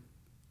granted.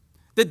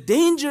 The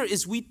danger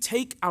is we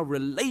take our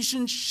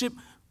relationship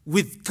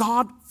with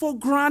God for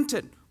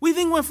granted. We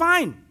think we're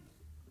fine.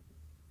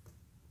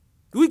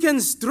 We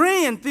can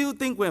stray and still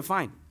think we're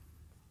fine.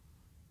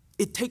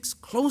 It takes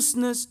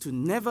closeness to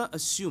never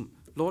assume,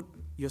 Lord,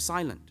 you're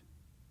silent.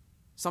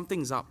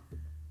 Something's up.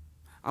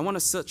 I want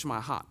to search my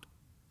heart.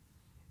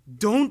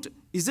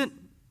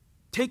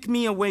 Take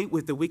me away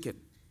with the wicked.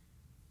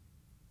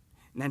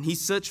 And then he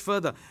searched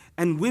further.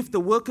 And with the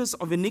workers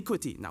of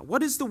iniquity. Now,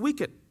 what is the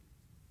wicked?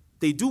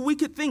 They do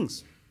wicked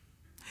things.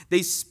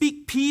 They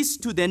speak peace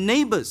to their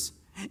neighbors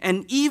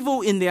and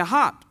evil in their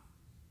heart.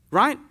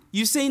 Right?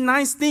 You say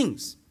nice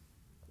things.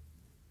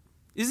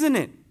 Isn't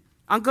it?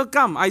 Uncle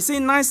Kam, I say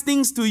nice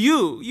things to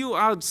you. You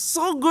are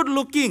so good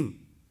looking.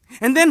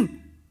 And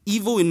then,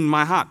 evil in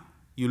my heart.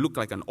 You look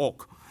like an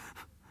orc.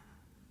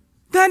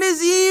 That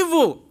is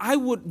evil. I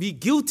would be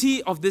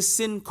guilty of this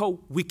sin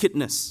called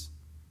wickedness.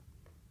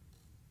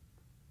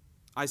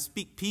 I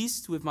speak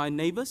peace with my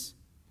neighbors,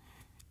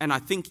 and I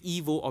think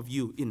evil of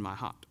you in my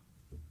heart.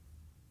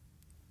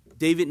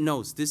 David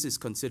knows this is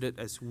considered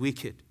as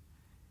wicked.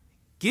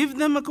 Give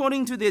them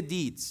according to their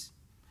deeds,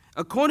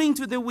 according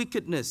to their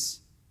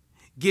wickedness.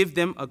 Give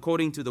them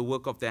according to the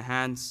work of their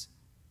hands.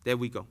 There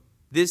we go.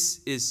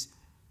 This is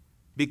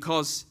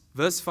because,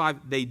 verse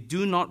 5, they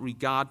do not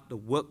regard the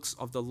works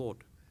of the Lord.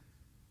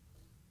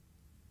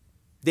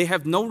 They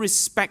have no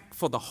respect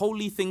for the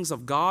holy things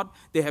of God.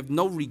 They have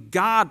no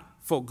regard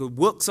for the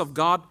works of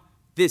God.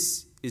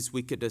 This is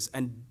wickedness.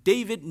 And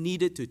David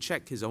needed to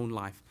check his own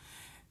life.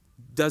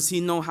 Does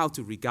he know how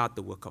to regard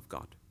the work of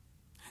God?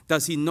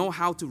 Does he know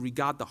how to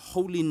regard the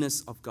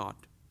holiness of God?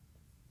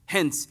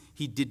 Hence,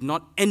 he did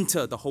not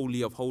enter the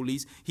Holy of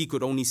Holies. He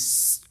could only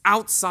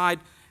outside,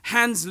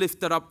 hands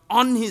lifted up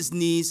on his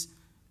knees,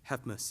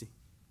 have mercy.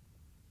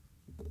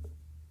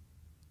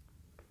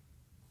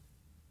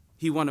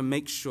 He want to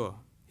make sure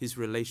his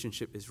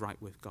relationship is right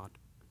with God.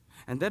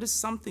 And that is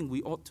something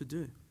we ought to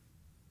do.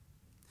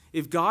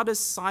 If God is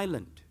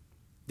silent,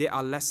 there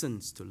are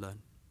lessons to learn.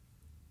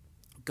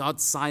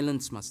 God's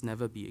silence must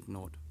never be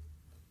ignored.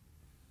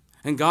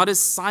 And God is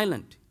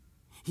silent.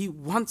 He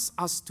wants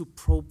us to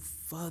probe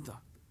further.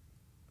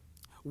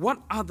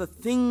 What are the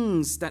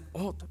things that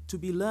ought to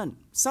be learned?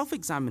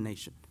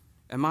 Self-examination.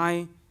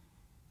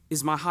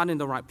 Is my heart in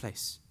the right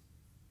place?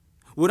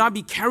 Would I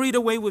be carried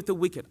away with the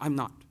wicked? I'm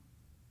not.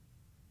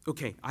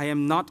 Okay, I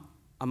am not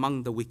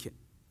among the wicked.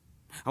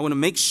 I want to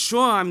make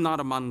sure I'm not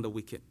among the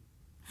wicked.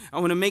 I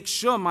want to make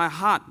sure my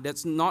heart,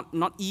 that's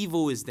not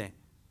evil, is there.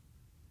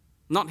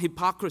 Not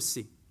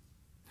hypocrisy.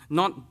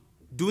 Not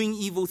doing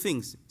evil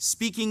things.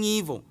 Speaking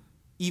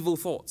evil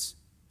thoughts.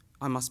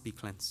 I must be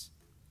cleansed.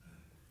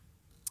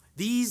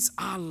 These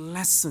are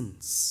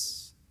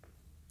lessons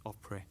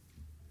of prayer.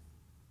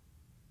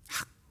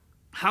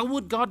 How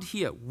would God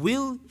hear?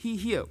 Will he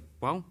hear?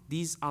 Well,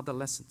 these are the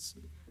lessons.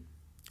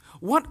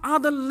 What are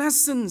the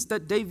lessons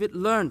that David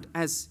learned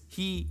as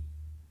he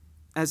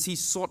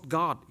sought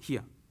God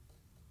here?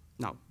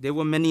 Now, there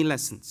were many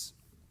lessons.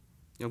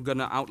 I'm going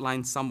to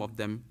outline some of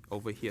them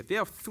over here. There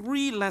are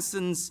 3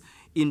 lessons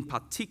in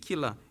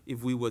particular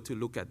if we were to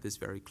look at this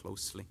very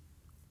closely.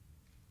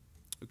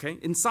 Okay,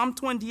 in Psalm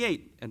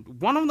 28,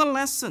 and one of the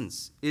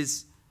lessons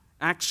is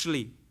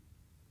actually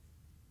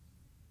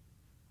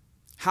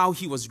how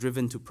he was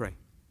driven to pray.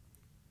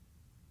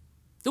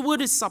 The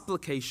word is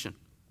supplication.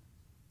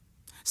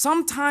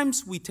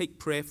 Sometimes we take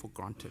prayer for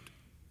granted.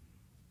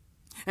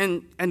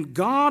 And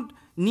God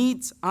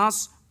needs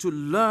us to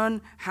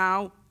learn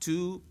how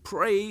to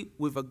pray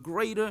with a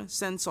greater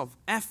sense of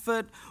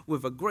effort,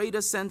 with a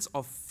greater sense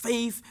of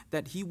faith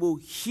that He will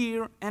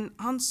hear and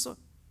answer.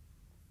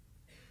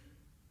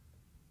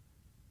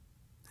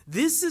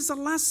 This is a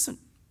lesson.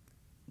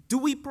 Do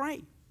we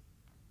pray?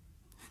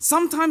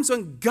 Sometimes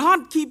when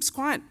God keeps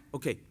quiet,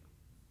 okay,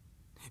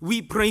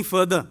 we pray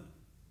further.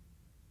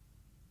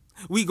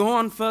 We go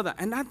on further.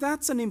 And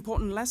that's an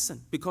important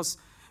lesson, because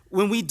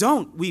when we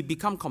don't, we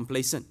become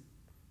complacent.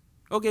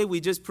 Okay, we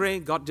just pray,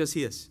 God just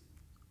hears.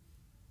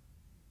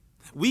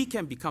 We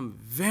can become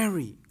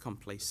very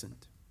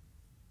complacent.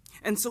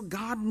 And so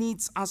God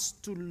needs us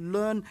to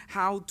learn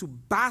how to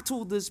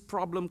battle this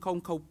problem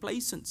called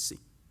complacency.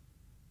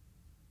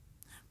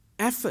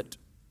 Effort.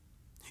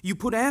 You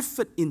put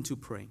effort into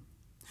praying.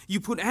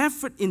 You put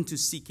effort into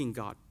seeking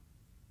God.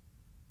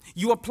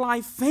 You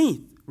apply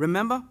faith.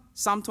 Remember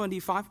Psalm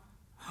 25?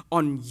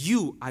 On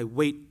you I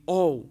wait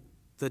all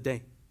the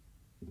day.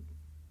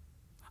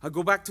 I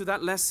go back to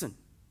that lesson.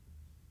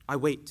 I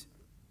wait.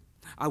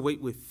 I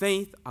wait with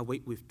faith. I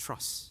wait with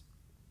trust.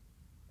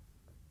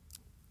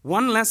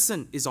 One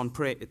lesson is on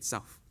prayer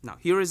itself. Now,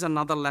 here is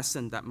another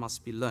lesson that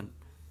must be learned.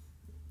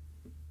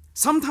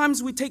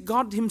 Sometimes we take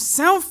God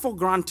Himself for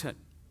granted.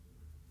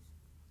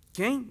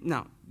 Okay,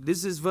 now,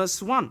 this is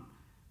verse 1.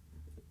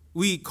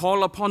 We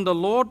call upon the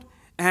Lord,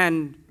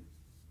 and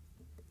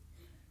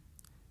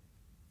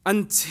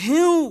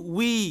until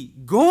we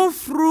go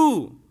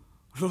through,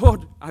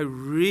 Lord, I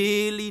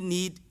really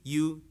need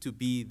you to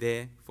be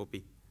there for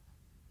me.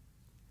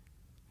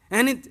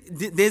 And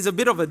there's a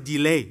bit of a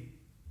delay.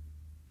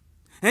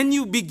 And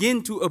you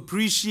begin to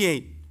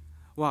appreciate,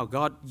 wow,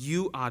 God,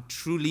 you are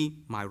truly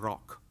my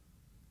rock.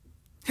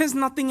 There's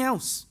nothing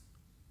else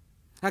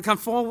I can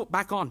fall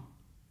back on.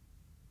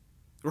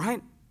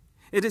 Right?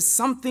 It is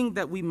something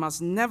that we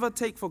must never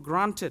take for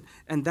granted,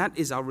 and that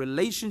is our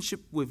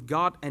relationship with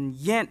God, and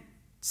yet,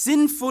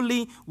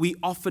 sinfully, we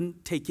often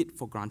take it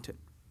for granted.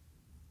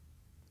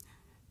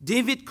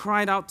 David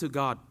cried out to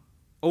God,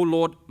 "O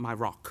Lord, my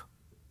rock."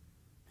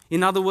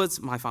 In other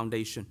words, my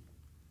foundation.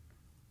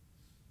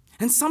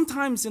 And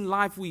sometimes in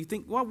life we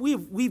think, well,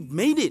 we've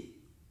made it.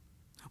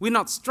 We're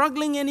not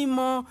struggling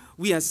anymore.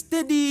 We are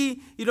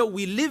steady.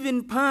 We live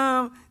in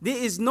Perm. There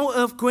is no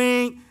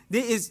earthquake.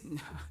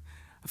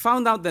 I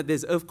found out that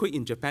there's earthquake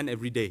in Japan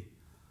every day.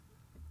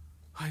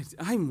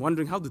 I'm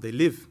wondering, how do they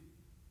live?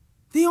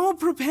 They all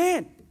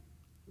prepared.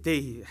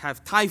 They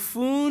have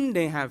typhoon.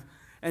 They have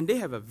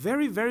a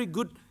very, very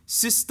good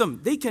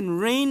system. They can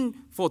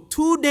rain for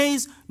 2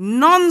 days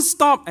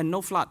non-stop and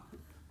no flood.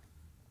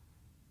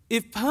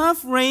 If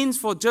Perth rains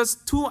for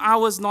just 2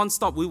 hours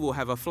non-stop, we will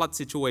have a flood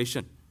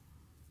situation.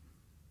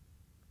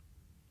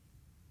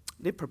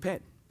 They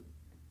prepared.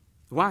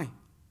 Why?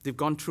 They've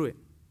gone through it.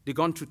 They've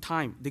gone through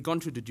time. They've gone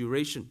through the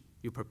duration.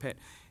 You prepared.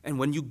 And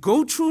when you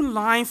go through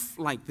life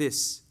like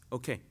this,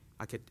 okay,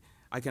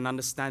 I can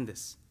understand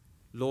this.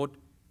 Lord,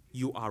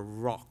 you are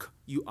rock.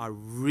 You are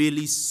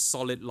really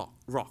solid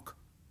rock.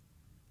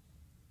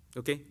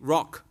 Okay?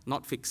 Rock,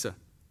 not fixer.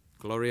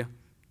 Gloria,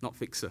 not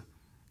fixer.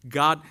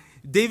 God,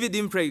 David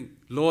didn't pray,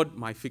 Lord,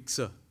 my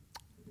fixer.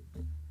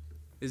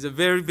 There's a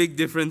very big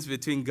difference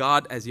between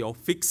God as your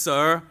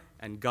fixer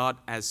and God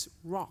as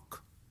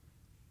rock.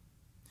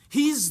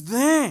 He's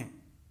there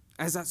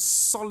as a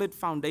solid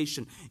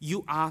foundation.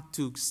 You are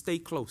to stay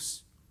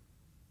close.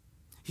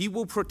 He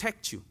will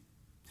protect you.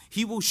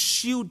 He will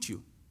shield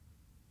you.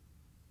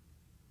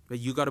 But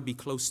you got to be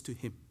close to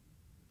Him,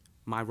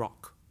 my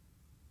rock.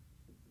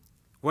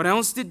 What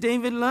else did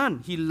David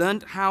learn? He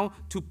learned how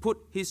to put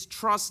his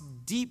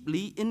trust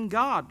deeply in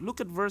God. Look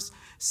at verse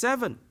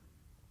 7.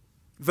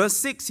 Verse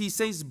 6, he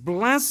says,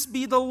 "Blessed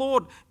be the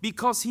Lord,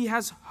 because He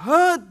has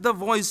heard the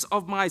voice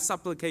of my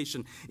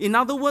supplication." In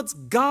other words,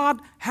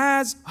 God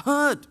has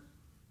heard.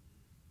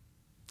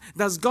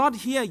 Does God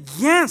hear?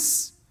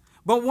 Yes.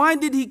 But why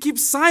did He keep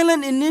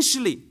silent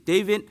initially?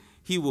 David,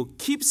 He will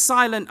keep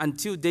silent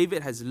until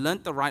David has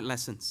learned the right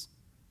lessons.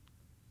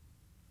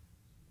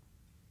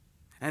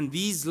 And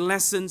these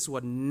lessons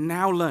were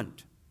now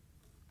learned.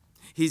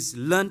 He's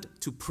learned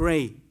to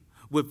pray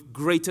with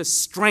greater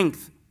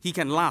strength. He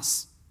can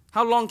last.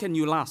 How long can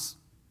you last?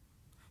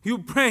 You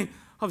pray,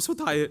 I'm so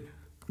tired.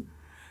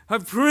 I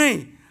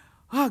pray,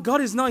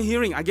 God is not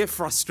hearing. I get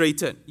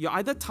frustrated. You're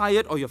either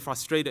tired or you're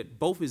frustrated.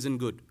 Both isn't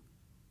good.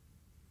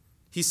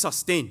 He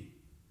sustained.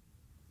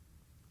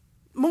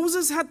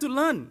 Moses had to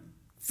learn.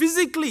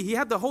 Physically, he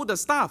had to hold the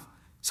staff.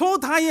 So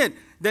tired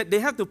that they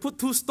had to put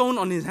 2 stones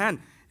on his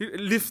hand.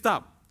 Lift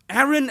up.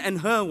 Aaron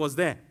and Hur was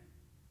there.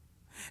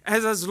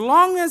 As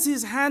long as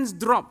his hands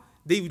drop,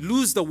 they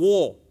lose the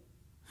war.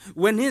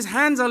 When his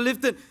hands are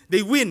lifted,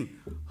 they win.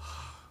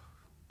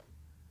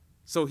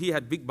 So he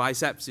had big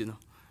biceps,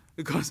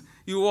 because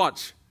you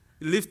watch,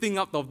 lifting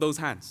up of those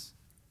hands.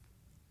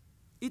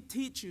 It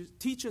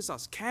teaches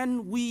us,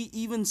 can we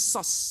even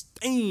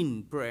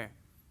sustain prayer?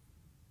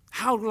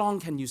 How long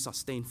can you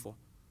sustain for?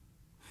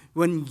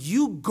 when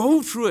you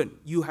go through it,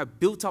 you have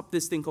built up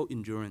this thing called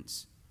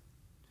endurance.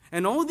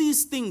 And all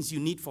these things you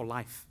need for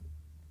life.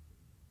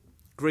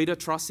 Greater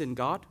trust in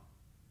God,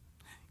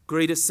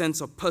 greater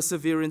sense of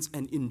perseverance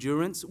and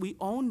endurance. We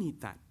all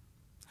need that.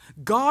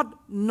 God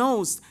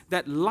knows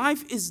that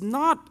life is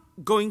not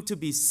going to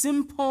be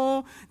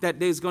simple, that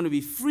there's going to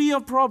be free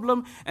of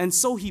problem, and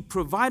so He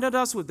provided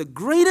us with the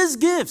greatest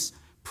gifts,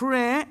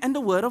 prayer and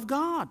the Word of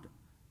God,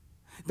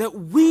 that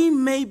we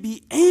may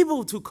be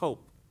able to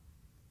cope.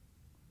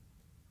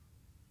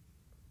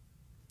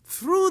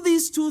 Through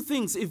these two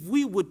things, if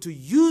we were to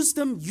use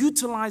them,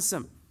 utilize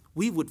them,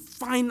 we would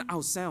find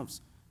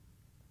ourselves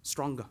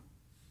stronger.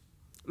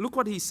 Look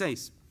what he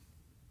says.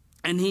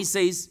 And he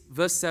says,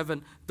 verse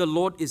 7, the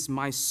Lord is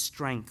my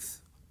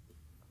strength.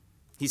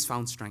 He's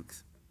found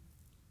strength.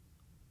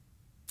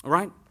 All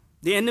right?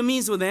 The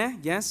enemies were there.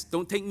 Yes,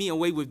 don't take me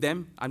away with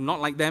them. I'm not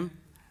like them.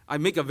 I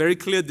make a very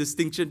clear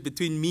distinction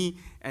between me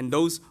and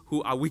those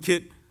who are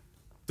wicked.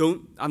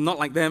 I'm not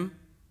like them.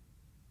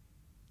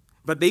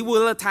 But they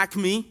will attack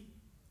me.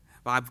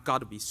 But I've got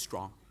to be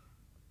strong.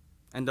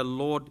 And the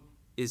Lord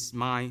is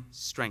my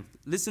strength.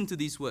 Listen to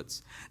these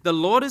words. The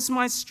Lord is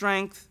my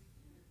strength,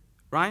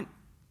 right?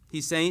 He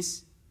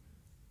says,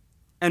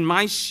 and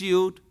my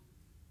shield,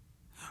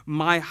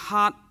 my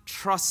heart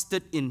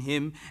trusted in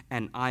Him,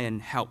 and I am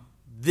helped.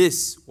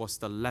 This was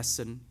the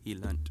lesson he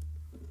learned.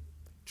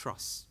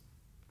 Trust.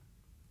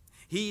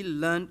 He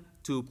learned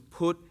to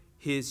put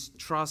his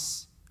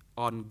trust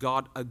on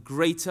God. A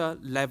greater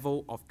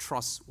level of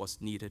trust was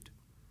needed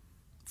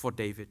for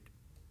David.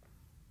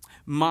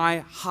 My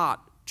heart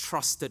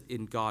trusted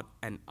in God,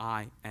 and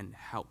I am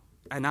helped.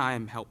 And I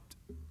am helped.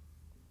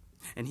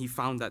 And he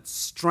found that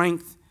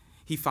strength.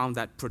 He found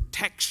that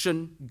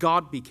protection.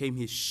 God became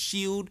his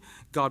shield.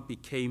 God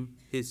became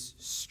his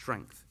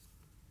strength.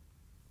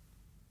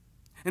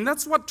 And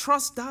that's what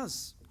trust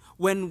does.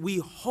 When we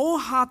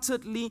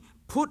wholeheartedly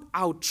put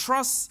our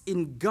trust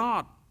in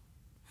God,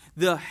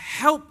 the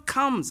help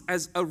comes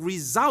as a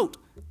result.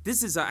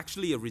 This is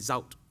actually a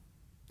result.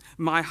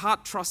 My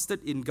heart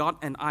trusted in God,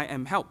 and I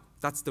am helped.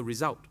 That's the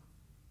result.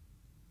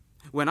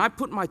 When I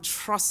put my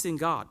trust in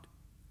God,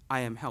 I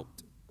am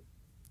helped.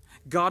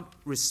 God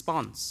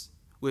responds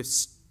with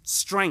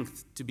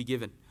strength to be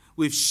given,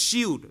 with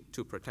shield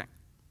to protect.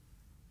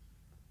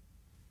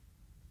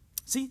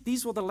 See,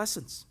 these were the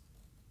lessons.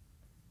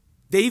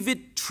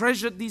 David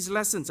treasured these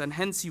lessons, and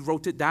hence he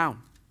wrote it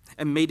down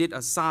and made it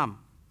a psalm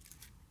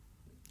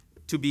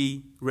to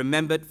be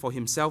remembered for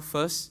himself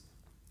first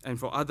and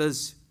for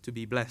others to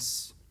be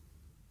blessed.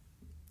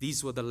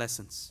 These were the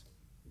lessons.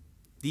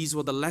 These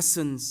were the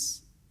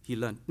lessons he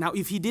learned. Now,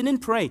 if he didn't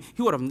pray,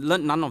 he would have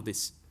learned none of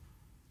this.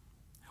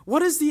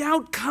 What is the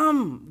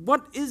outcome?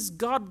 What is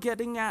God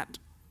getting at?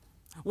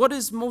 What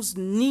is most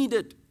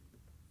needed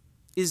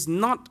is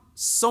not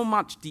so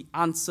much the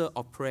answer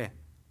of prayer.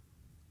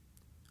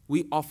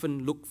 We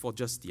often look for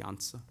just the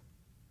answer.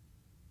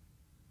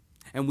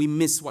 And we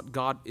miss what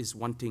God is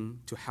wanting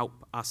to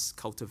help us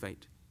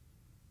cultivate.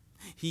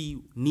 He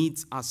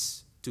needs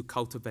us to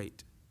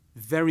cultivate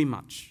very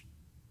much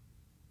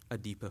a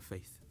deeper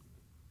faith.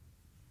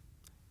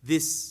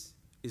 This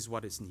is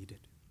what is needed.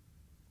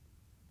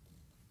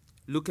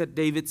 Look at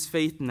David's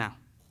faith now.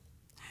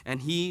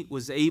 And he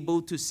was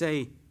able to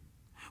say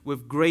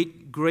with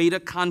greater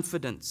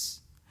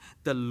confidence,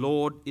 the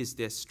Lord is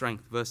their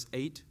strength. Verse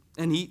 8.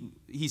 And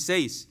he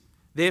says,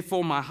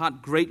 therefore my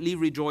heart greatly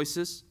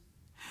rejoices.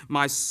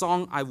 My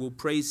song I will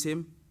praise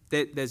him.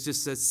 There's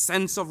just a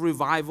sense of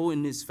revival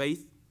in his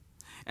faith.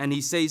 And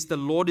he says the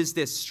Lord is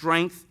their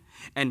strength,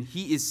 and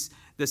he is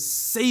the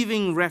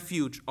saving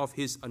refuge of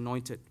his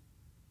anointed.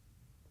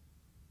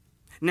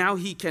 Now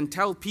he can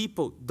tell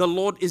people, the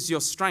Lord is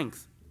your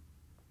strength.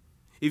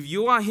 If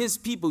you are his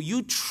people,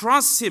 you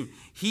trust him.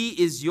 He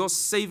is your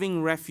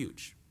saving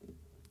refuge.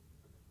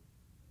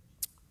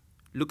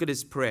 Look at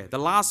his prayer. The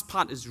last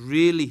part is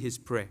really his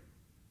prayer.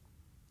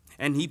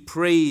 And he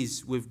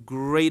prays with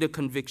greater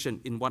conviction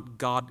in what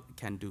God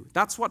can do.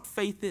 That's what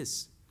faith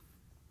is.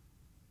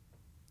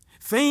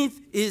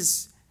 Faith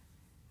is,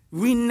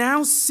 we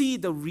now see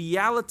the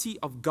reality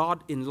of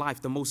God in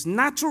life. The most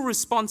natural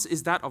response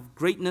is that of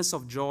greatness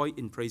of joy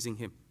in praising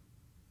him.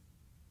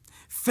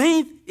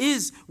 Faith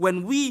is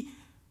when we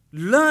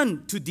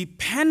learn to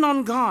depend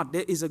on God,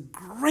 there is a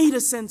greater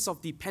sense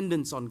of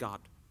dependence on God.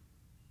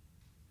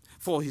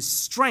 For his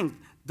strength,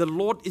 the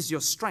Lord is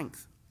your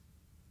strength.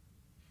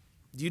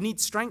 Do you need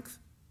strength?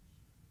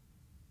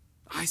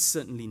 I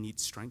certainly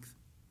need strength.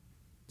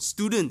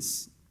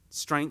 Students,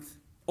 strength.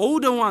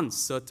 Older ones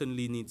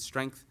certainly need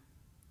strength.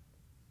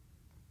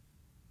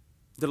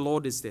 The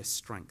Lord is their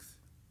strength.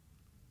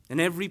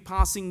 And every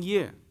passing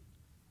year,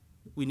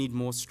 we need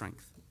more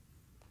strength.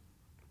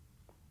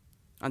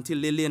 Until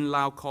Lillian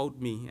Lau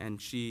called me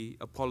and she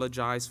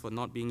apologized for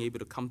not being able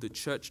to come to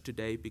church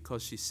today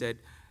because she said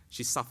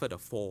she suffered a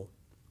fall.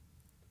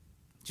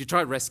 She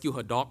tried to rescue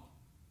her dog,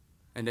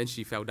 and then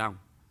she fell down.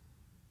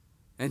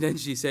 And then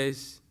she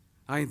says,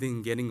 I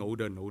think getting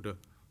older and older.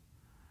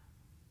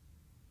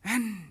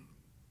 And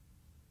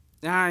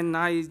And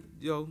I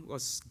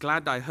was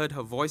glad I heard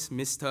her voice,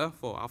 missed her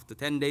for after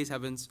 10 days,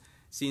 haven't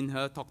seen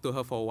her, talked to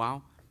her for a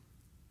while.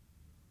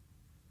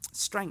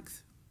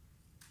 Strength.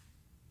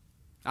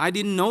 I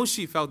didn't know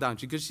she fell down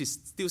because she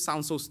still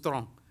sounds so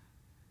strong.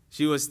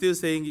 She was still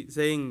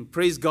saying,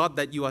 praise God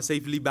that you are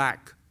safely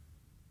back.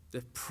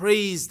 The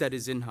praise that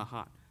is in her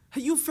heart.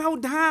 Hey, you fell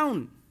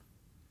down.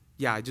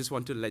 Yeah, I just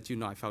want to let you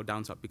know I fell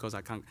down because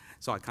I can't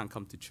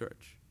come to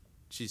church.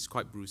 She's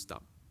quite bruised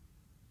up.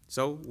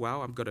 So,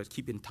 well, I'm going to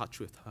keep in touch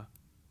with her.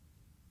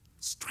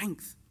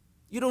 Strength.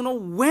 You don't know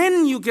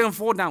when you can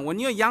fall down. When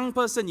you're a young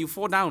person, you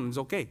fall down, it's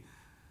okay.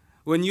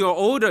 When you're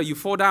older, you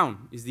fall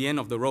down, it's the end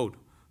of the road.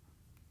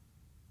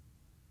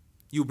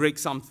 You break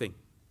something.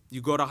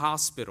 You go to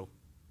hospital.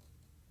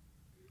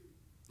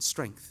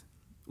 Strength.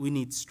 We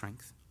need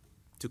strength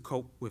to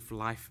cope with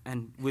life,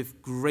 and with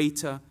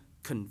greater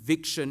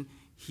conviction,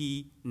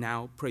 he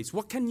now prays.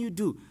 What can you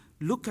do?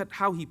 Look at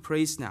how he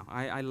prays now.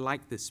 I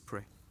like this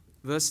prayer.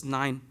 Verse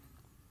 9,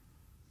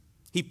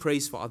 he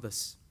prays for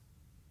others.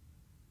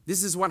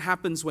 This is what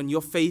happens when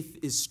your faith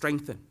is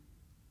strengthened.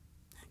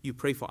 You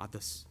pray for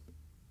others.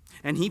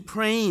 And he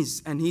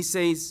prays and he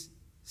says,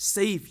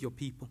 save your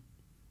people.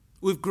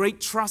 With great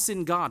trust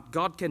in God,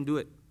 God can do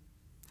it.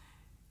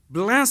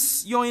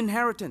 Bless your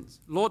inheritance.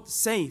 Lord,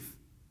 save.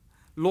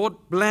 Lord,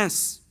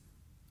 bless.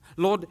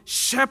 Lord,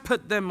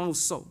 shepherd them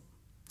also.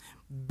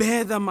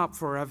 Bear them up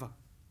forever.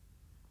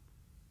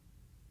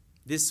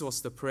 This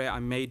was the prayer I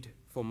made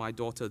for my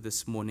daughter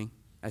this morning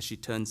as she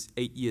turns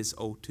 8 years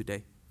old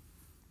today.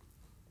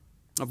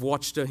 I've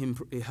watched her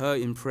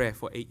in prayer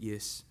for 8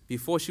 years.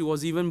 Before she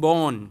was even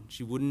born,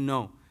 she wouldn't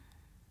know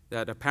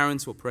that her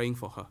parents were praying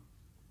for her.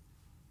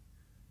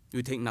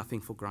 We take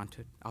nothing for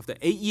granted. After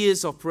 8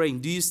 years of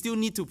praying, do you still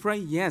need to pray?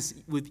 Yes,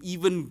 with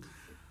even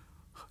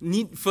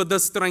need further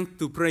strength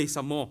to pray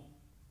some more.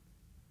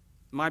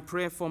 My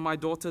prayer for my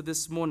daughter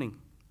this morning,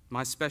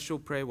 my special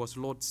prayer was,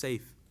 Lord,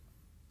 save.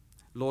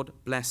 Lord,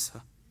 bless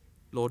her.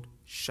 Lord,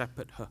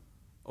 shepherd her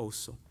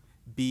also.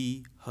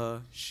 Be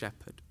her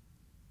shepherd.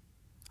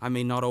 I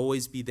may not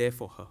always be there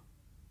for her,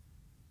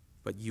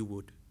 but you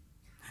would.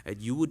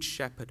 And you would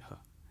shepherd her,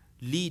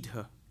 lead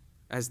her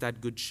as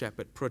that good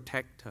shepherd,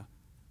 protect her,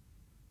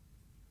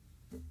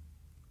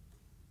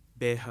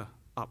 bear her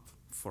up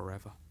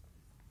forever.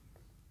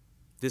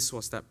 This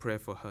was that prayer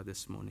for her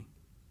this morning.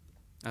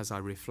 As I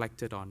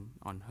reflected on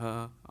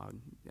her,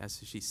 as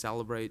she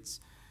celebrates,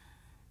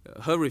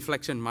 her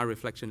reflection, my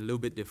reflection, a little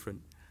bit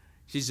different.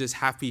 She's just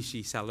happy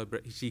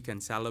she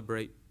can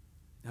celebrate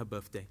her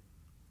birthday.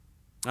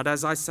 And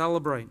as I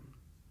celebrate,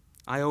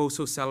 I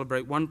also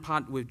celebrate one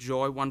part with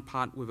joy, one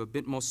part with a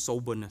bit more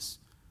soberness.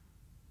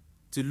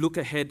 To look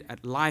ahead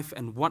at life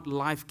and what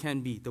life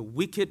can be. The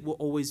wicked will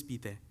always be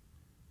there.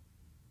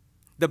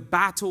 The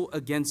battle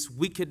against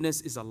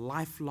wickedness is a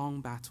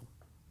lifelong battle.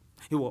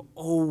 It will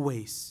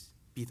always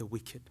be the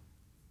wicked.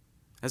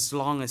 As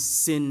long as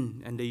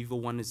sin and the evil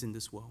one is in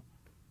this world,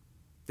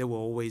 there will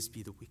always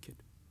be the wicked.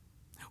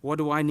 What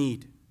do I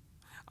need?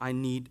 I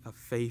need a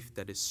faith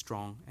that is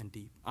strong and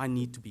deep. I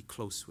need to be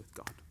close with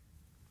God.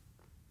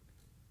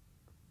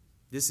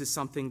 This is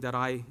something that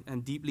I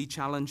am deeply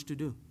challenged to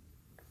do.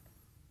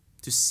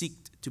 To seek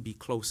to be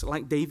close,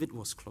 like David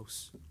was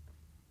close.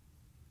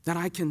 That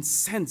I can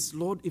sense,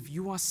 Lord, if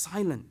you are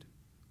silent,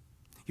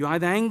 you're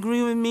either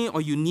angry with me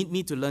or you need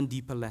me to learn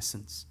deeper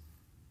lessons.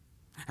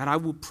 And I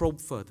will probe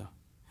further,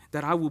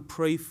 that I will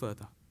pray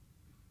further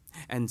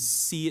and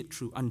see it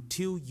through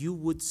until you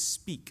would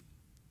speak,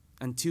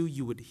 until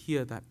you would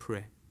hear that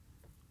prayer.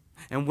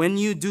 And when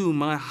you do,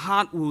 my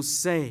heart will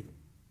say,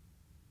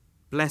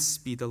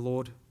 blessed be the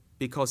Lord,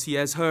 because he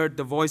has heard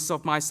the voice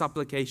of my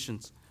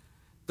supplications.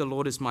 The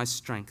Lord is my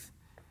strength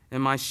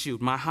and my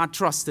shield. My heart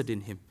trusted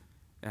in him,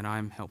 and I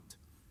am helped.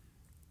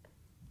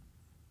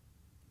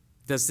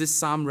 Does this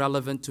sound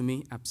relevant to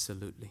me?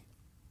 Absolutely.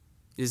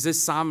 Is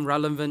this psalm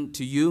relevant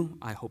to you?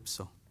 I hope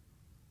so.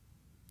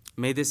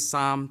 May this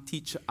psalm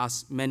teach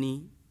us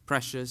many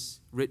precious,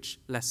 rich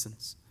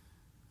lessons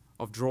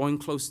of drawing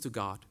close to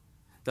God,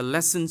 the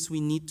lessons we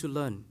need to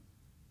learn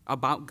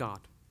about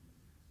God,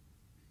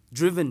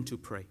 driven to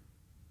pray,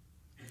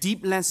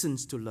 deep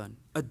lessons to learn,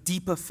 a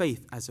deeper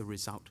faith as a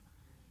result.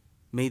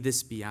 May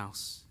this be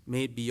ours.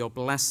 May it be your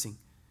blessing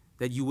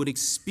that you would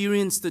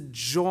experience the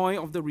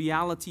joy of the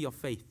reality of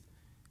faith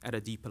at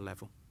a deeper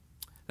level.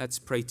 Let's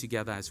pray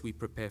together as we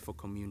prepare for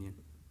communion.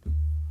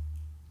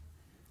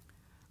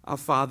 Our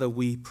Father,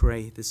 we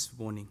pray this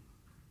morning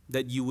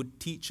that you would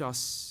teach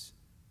us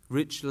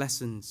rich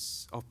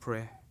lessons of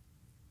prayer,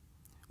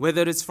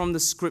 whether it's from the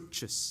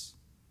scriptures,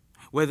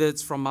 whether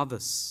it's from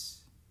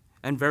others,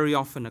 and very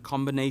often a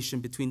combination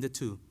between the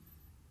two,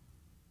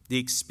 the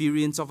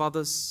experience of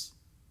others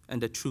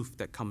and the truth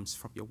that comes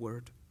from your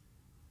word.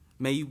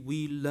 May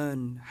we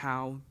learn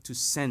how to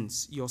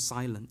sense your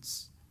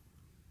silence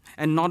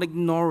and not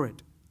ignore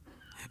it,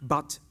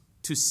 but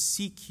to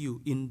seek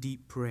you in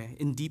deep prayer,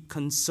 in deep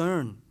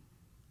concern,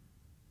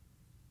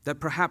 that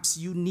perhaps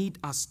you need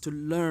us to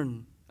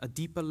learn a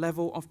deeper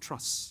level of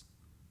trust.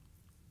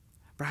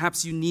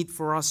 Perhaps you need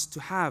for us to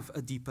have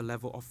a deeper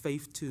level of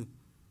faith too.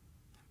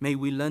 May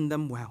we learn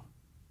them well,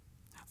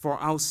 for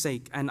our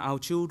sake and our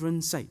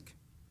children's sake,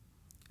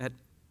 at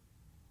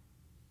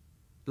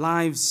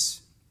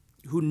lives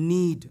who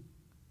need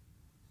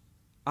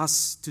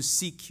us to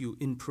seek you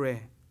in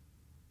prayer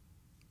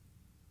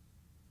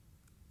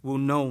will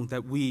know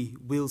that we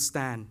will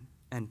stand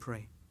and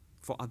pray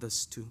for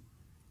others too.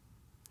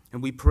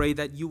 And we pray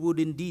that you would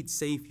indeed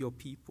save your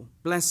people,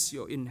 bless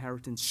your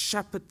inheritance,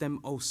 shepherd them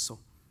also,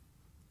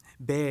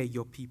 bear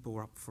your people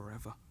up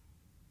forever.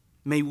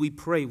 May we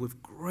pray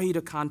with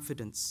greater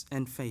confidence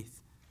and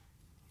faith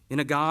in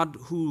a God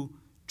who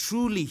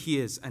truly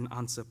hears and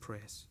answers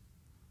prayers.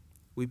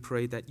 We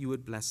pray that you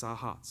would bless our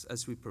hearts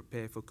as we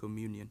prepare for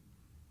communion.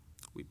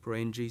 We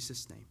pray in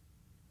Jesus' name.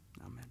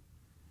 Amen.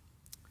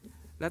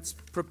 Let's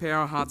prepare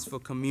our hearts for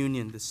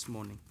communion this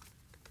morning.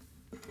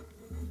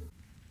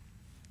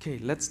 Okay,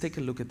 let's take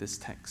a look at this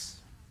text.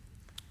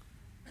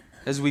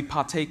 As we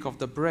partake of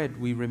the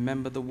bread, we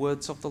remember the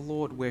words of the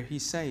Lord where he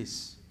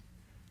says,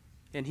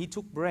 and he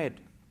took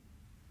bread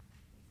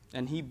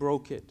and he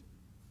broke it.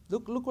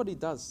 Look what he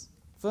does.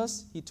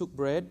 First, he took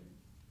bread,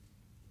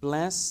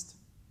 blessed,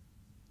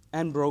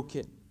 and broke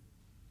it,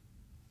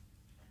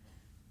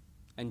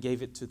 and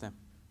gave it to them.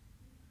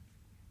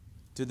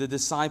 To the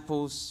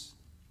disciples,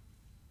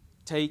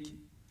 take,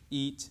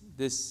 eat,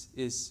 this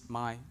is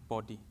my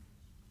body.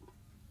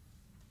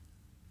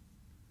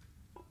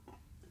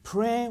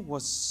 Prayer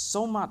was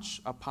so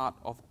much a part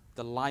of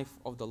the life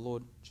of the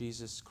Lord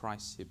Jesus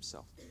Christ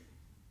himself.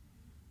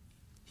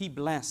 He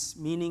blessed,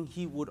 meaning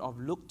he would have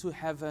looked to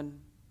heaven,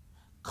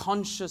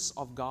 conscious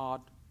of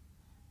God,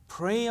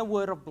 pray a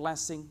word of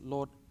blessing,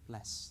 Lord,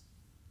 bless.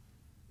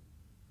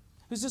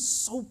 It was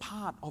just so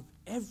part of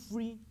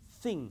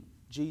everything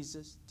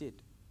Jesus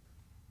did.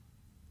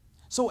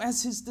 So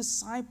as his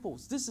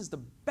disciples, this is the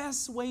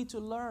best way to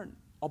learn.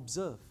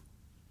 Observe.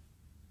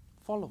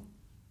 Follow.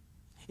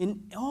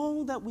 In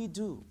all that we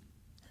do,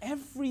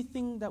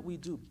 everything that we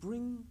do,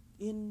 bring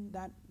in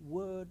that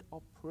word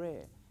of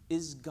prayer.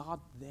 Is God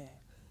there?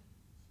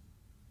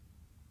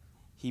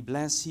 He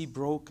blessed, he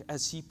broke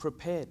as he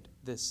prepared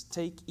this.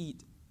 Take,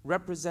 eat,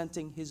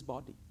 representing his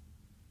body.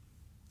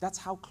 That's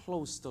how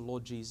close the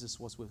Lord Jesus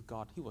was with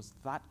God. He was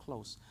that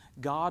close.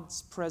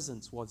 God's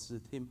presence was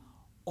with him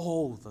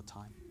all the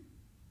time.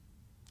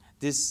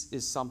 This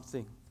is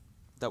something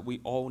that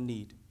we all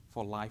need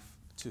for life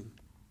too.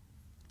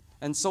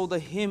 And so the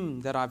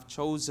hymn that I've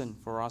chosen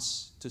for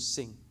us to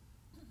sing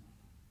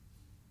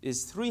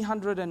is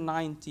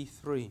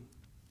 393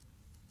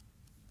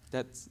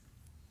 that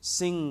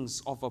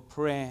sings of a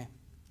prayer.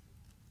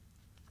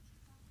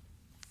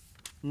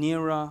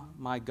 Nearer,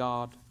 my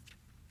God,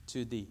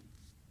 to thee.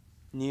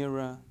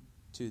 Nearer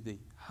to thee.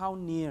 How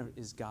near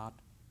is God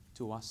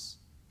to us?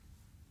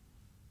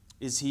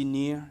 Is he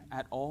near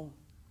at all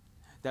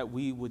that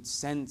we would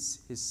sense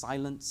his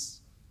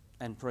silence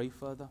and pray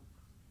further?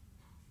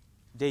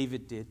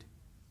 David did.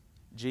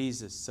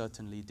 Jesus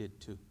certainly did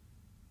too.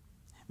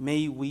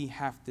 May we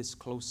have this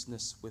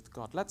closeness with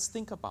God. Let's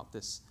think about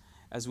this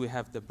as we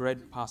have the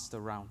bread passed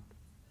around.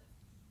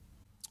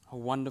 How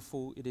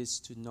wonderful it is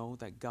to know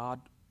that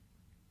God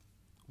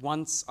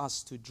wants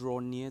us to draw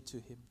near to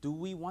him. Do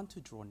we want to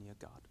draw near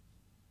God?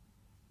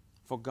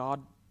 For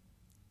God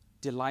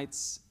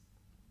delights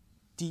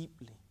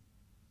deeply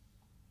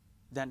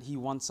that he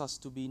wants us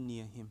to be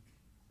near him.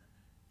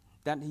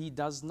 That he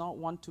does not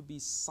want to be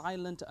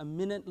silent a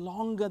minute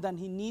longer than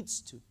he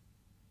needs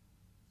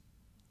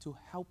to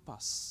help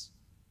us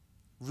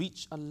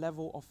reach a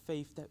level of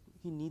faith that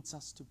he needs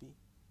us to be.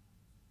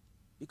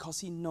 Because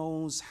he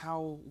knows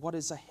what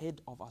is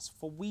ahead of us,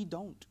 for we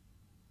don't.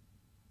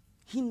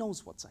 He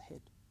knows what's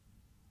ahead.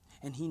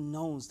 And he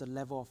knows the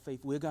level of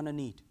faith we're going to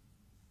need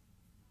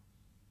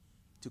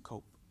to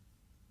cope.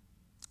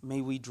 May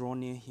we draw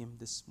near him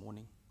this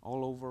morning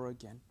all over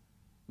again.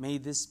 May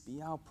this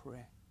be our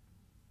prayer.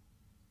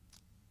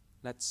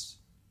 Let's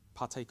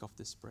partake of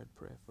this bread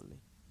prayerfully.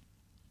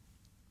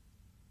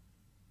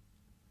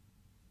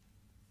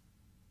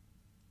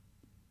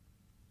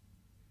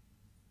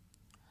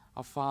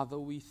 Our Father,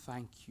 we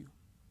thank you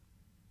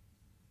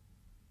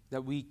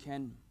that we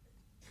can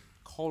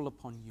call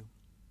upon you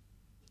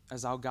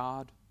as our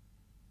God,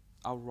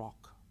 our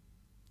rock,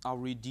 our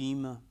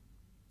Redeemer,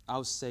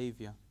 our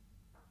Savior,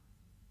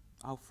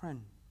 our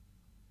friend.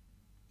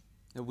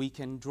 That we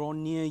can draw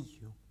near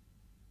you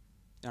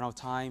in our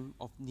time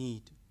of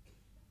need.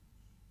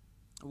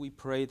 We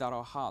pray that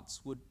our hearts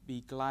would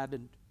be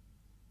gladdened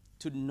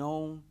to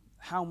know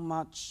how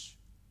much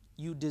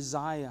you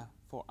desire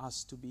for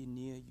us to be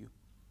near you.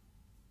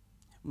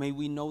 May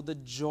we know the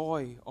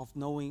joy of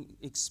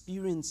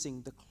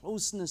experiencing the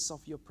closeness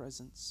of your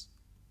presence.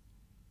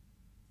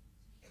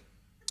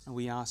 And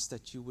we ask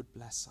that you would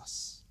bless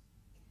us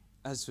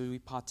as we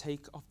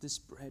partake of this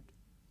bread.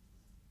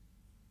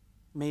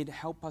 May it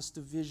help us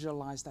to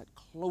visualize that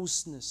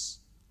closeness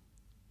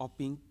of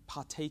being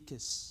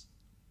partakers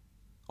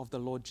of the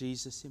Lord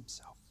Jesus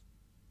himself.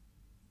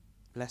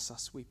 Bless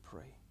us, we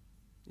pray.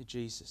 In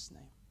Jesus'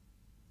 name,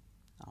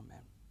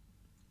 amen.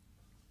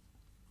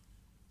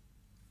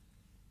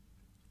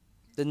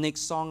 The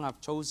next song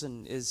I've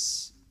chosen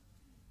is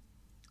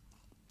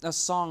a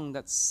song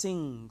that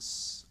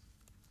sings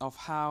of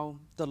how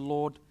the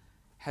Lord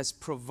has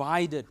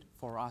provided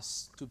for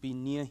us to be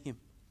near Him.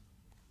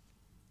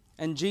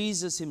 And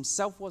Jesus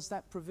Himself was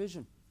that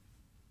provision.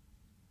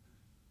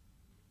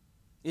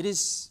 It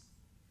is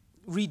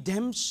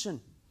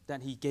redemption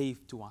that He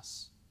gave to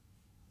us.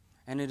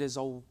 And it is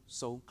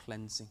also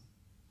cleansing.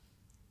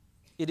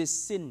 It is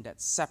sin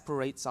that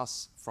separates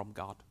us from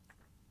God.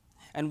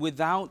 And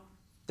without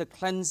the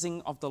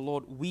cleansing of the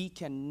Lord, we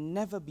can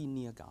never be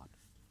near God.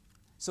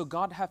 So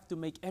God has to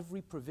make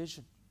every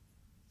provision.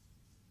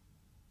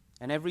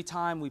 And every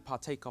time we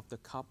partake of the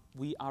cup,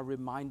 we are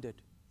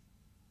reminded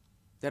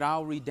that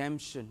our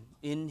redemption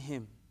in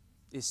Him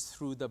is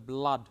through the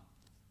blood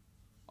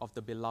of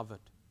the beloved,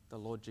 the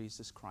Lord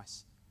Jesus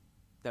Christ,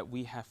 that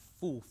we have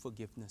full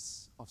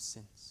forgiveness of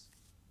sins,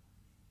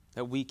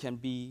 that we can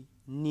be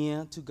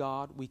near to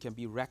God, we can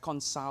be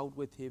reconciled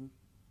with Him,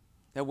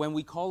 that when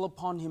we call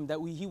upon Him, that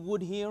He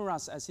would hear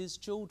us as His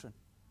children.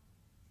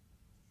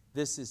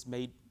 This is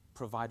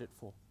provided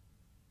for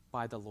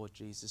by the Lord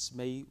Jesus.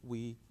 May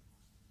we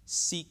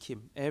seek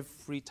Him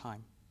every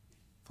time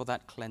for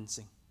that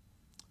cleansing.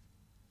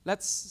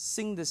 Let's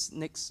sing this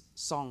next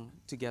song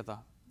together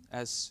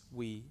as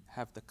we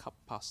have the cup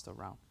passed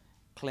around.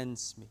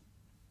 Cleanse me.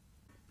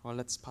 Well,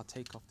 let's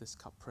partake of this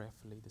cup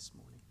prayerfully this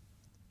morning.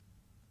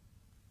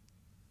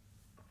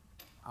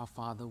 Our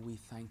Father, we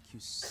thank You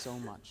so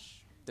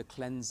much, the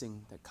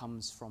cleansing that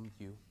comes from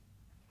You,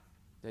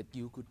 that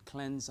You could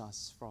cleanse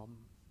us from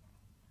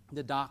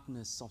the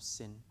darkness of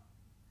sin,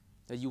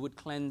 that You would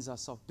cleanse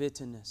us of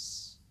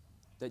bitterness,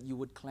 that You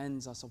would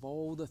cleanse us of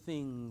all the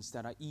things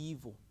that are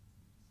evil,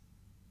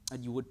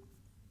 and You would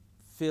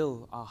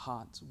fill our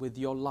hearts with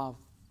Your love,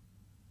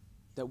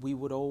 that we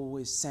would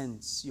always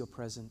sense Your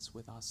presence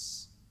with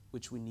us,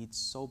 which we need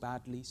so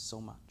badly,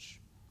 so much.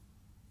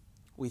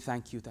 We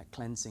thank You that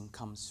cleansing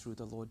comes through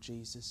the Lord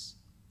Jesus,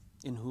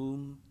 in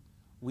whom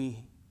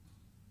we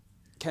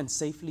can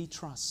safely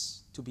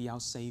trust to be our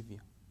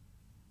Savior.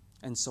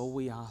 And so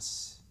we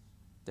ask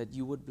that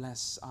You would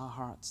bless our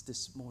hearts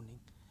this morning.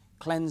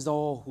 Cleanse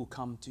all who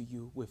come to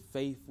You with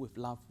faith, with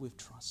love, with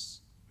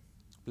trust.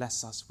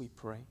 Bless us, we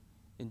pray.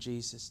 In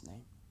Jesus'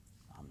 name,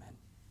 amen.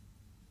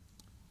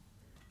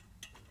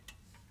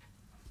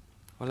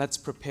 Well, let's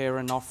prepare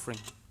an offering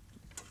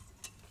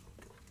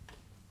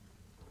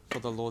for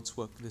the Lord's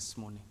work this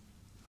morning.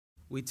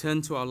 We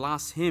turn to our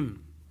last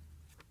hymn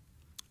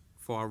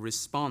for our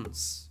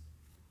response.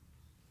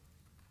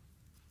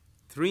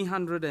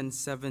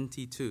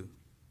 372.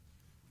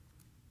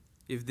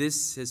 If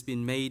this has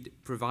been made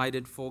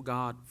provided for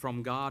God,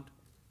 from God,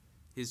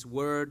 His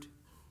Word,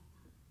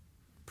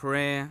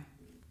 prayer,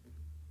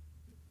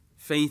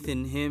 faith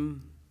in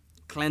Him,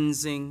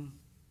 cleansing,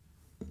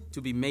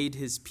 to be made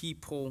His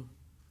people,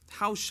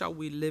 how shall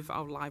we live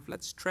our life?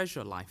 Let's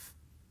treasure life.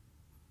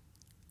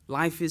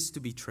 Life is to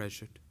be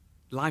treasured.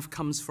 Life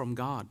comes from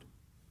God.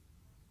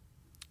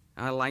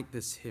 I like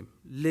this hymn.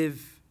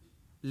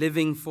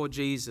 Living for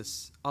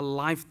Jesus, a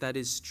life that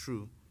is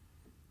true.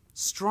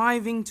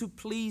 Striving to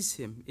please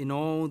Him in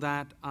all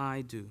that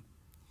I do.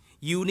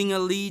 Yielding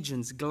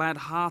allegiance,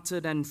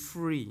 glad-hearted and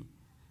free.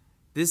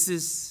 This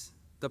is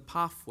the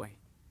pathway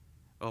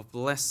of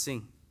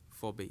blessing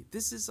for me.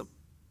 This is a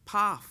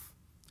path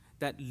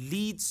that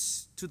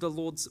leads to the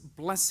Lord's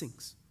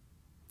blessings.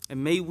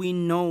 And may we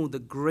know the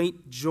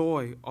great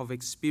joy of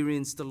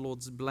experiencing the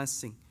Lord's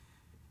blessing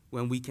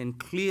when we can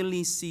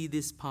clearly see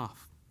this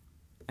path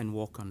and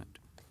walk on it.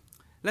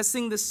 Let's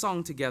sing this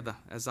song together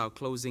as our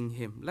closing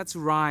hymn. Let's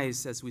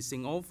rise as we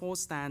sing all 4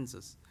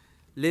 stanzas,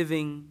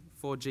 Living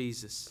for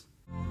Jesus.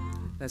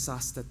 Let's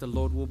ask that the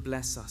Lord will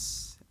bless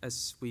us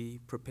as we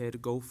prepare to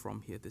go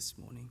from here this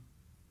morning.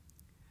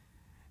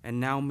 And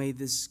now may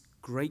this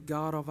great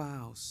God of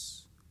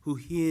ours, who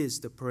hears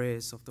the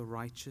prayers of the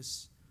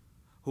righteous,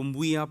 whom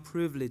we are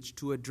privileged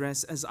to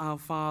address as our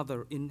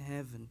Father in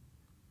heaven,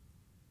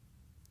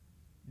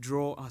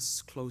 draw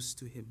us close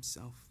to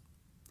Himself.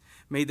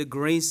 May the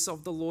grace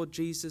of the Lord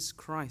Jesus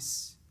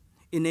Christ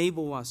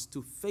enable us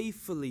to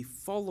faithfully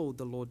follow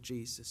the Lord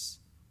Jesus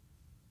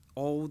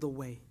all the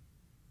way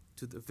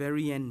to the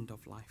very end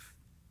of life.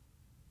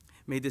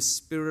 May the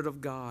Spirit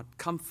of God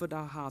comfort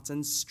our hearts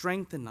and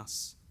strengthen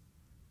us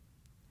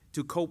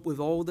to cope with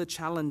all the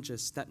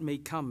challenges that may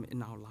come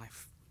in our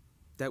life,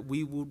 that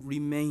we would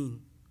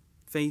remain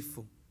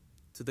faithful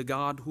to the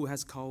God who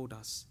has called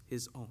us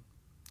His own,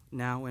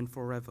 now and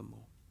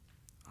forevermore.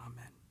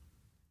 Amen.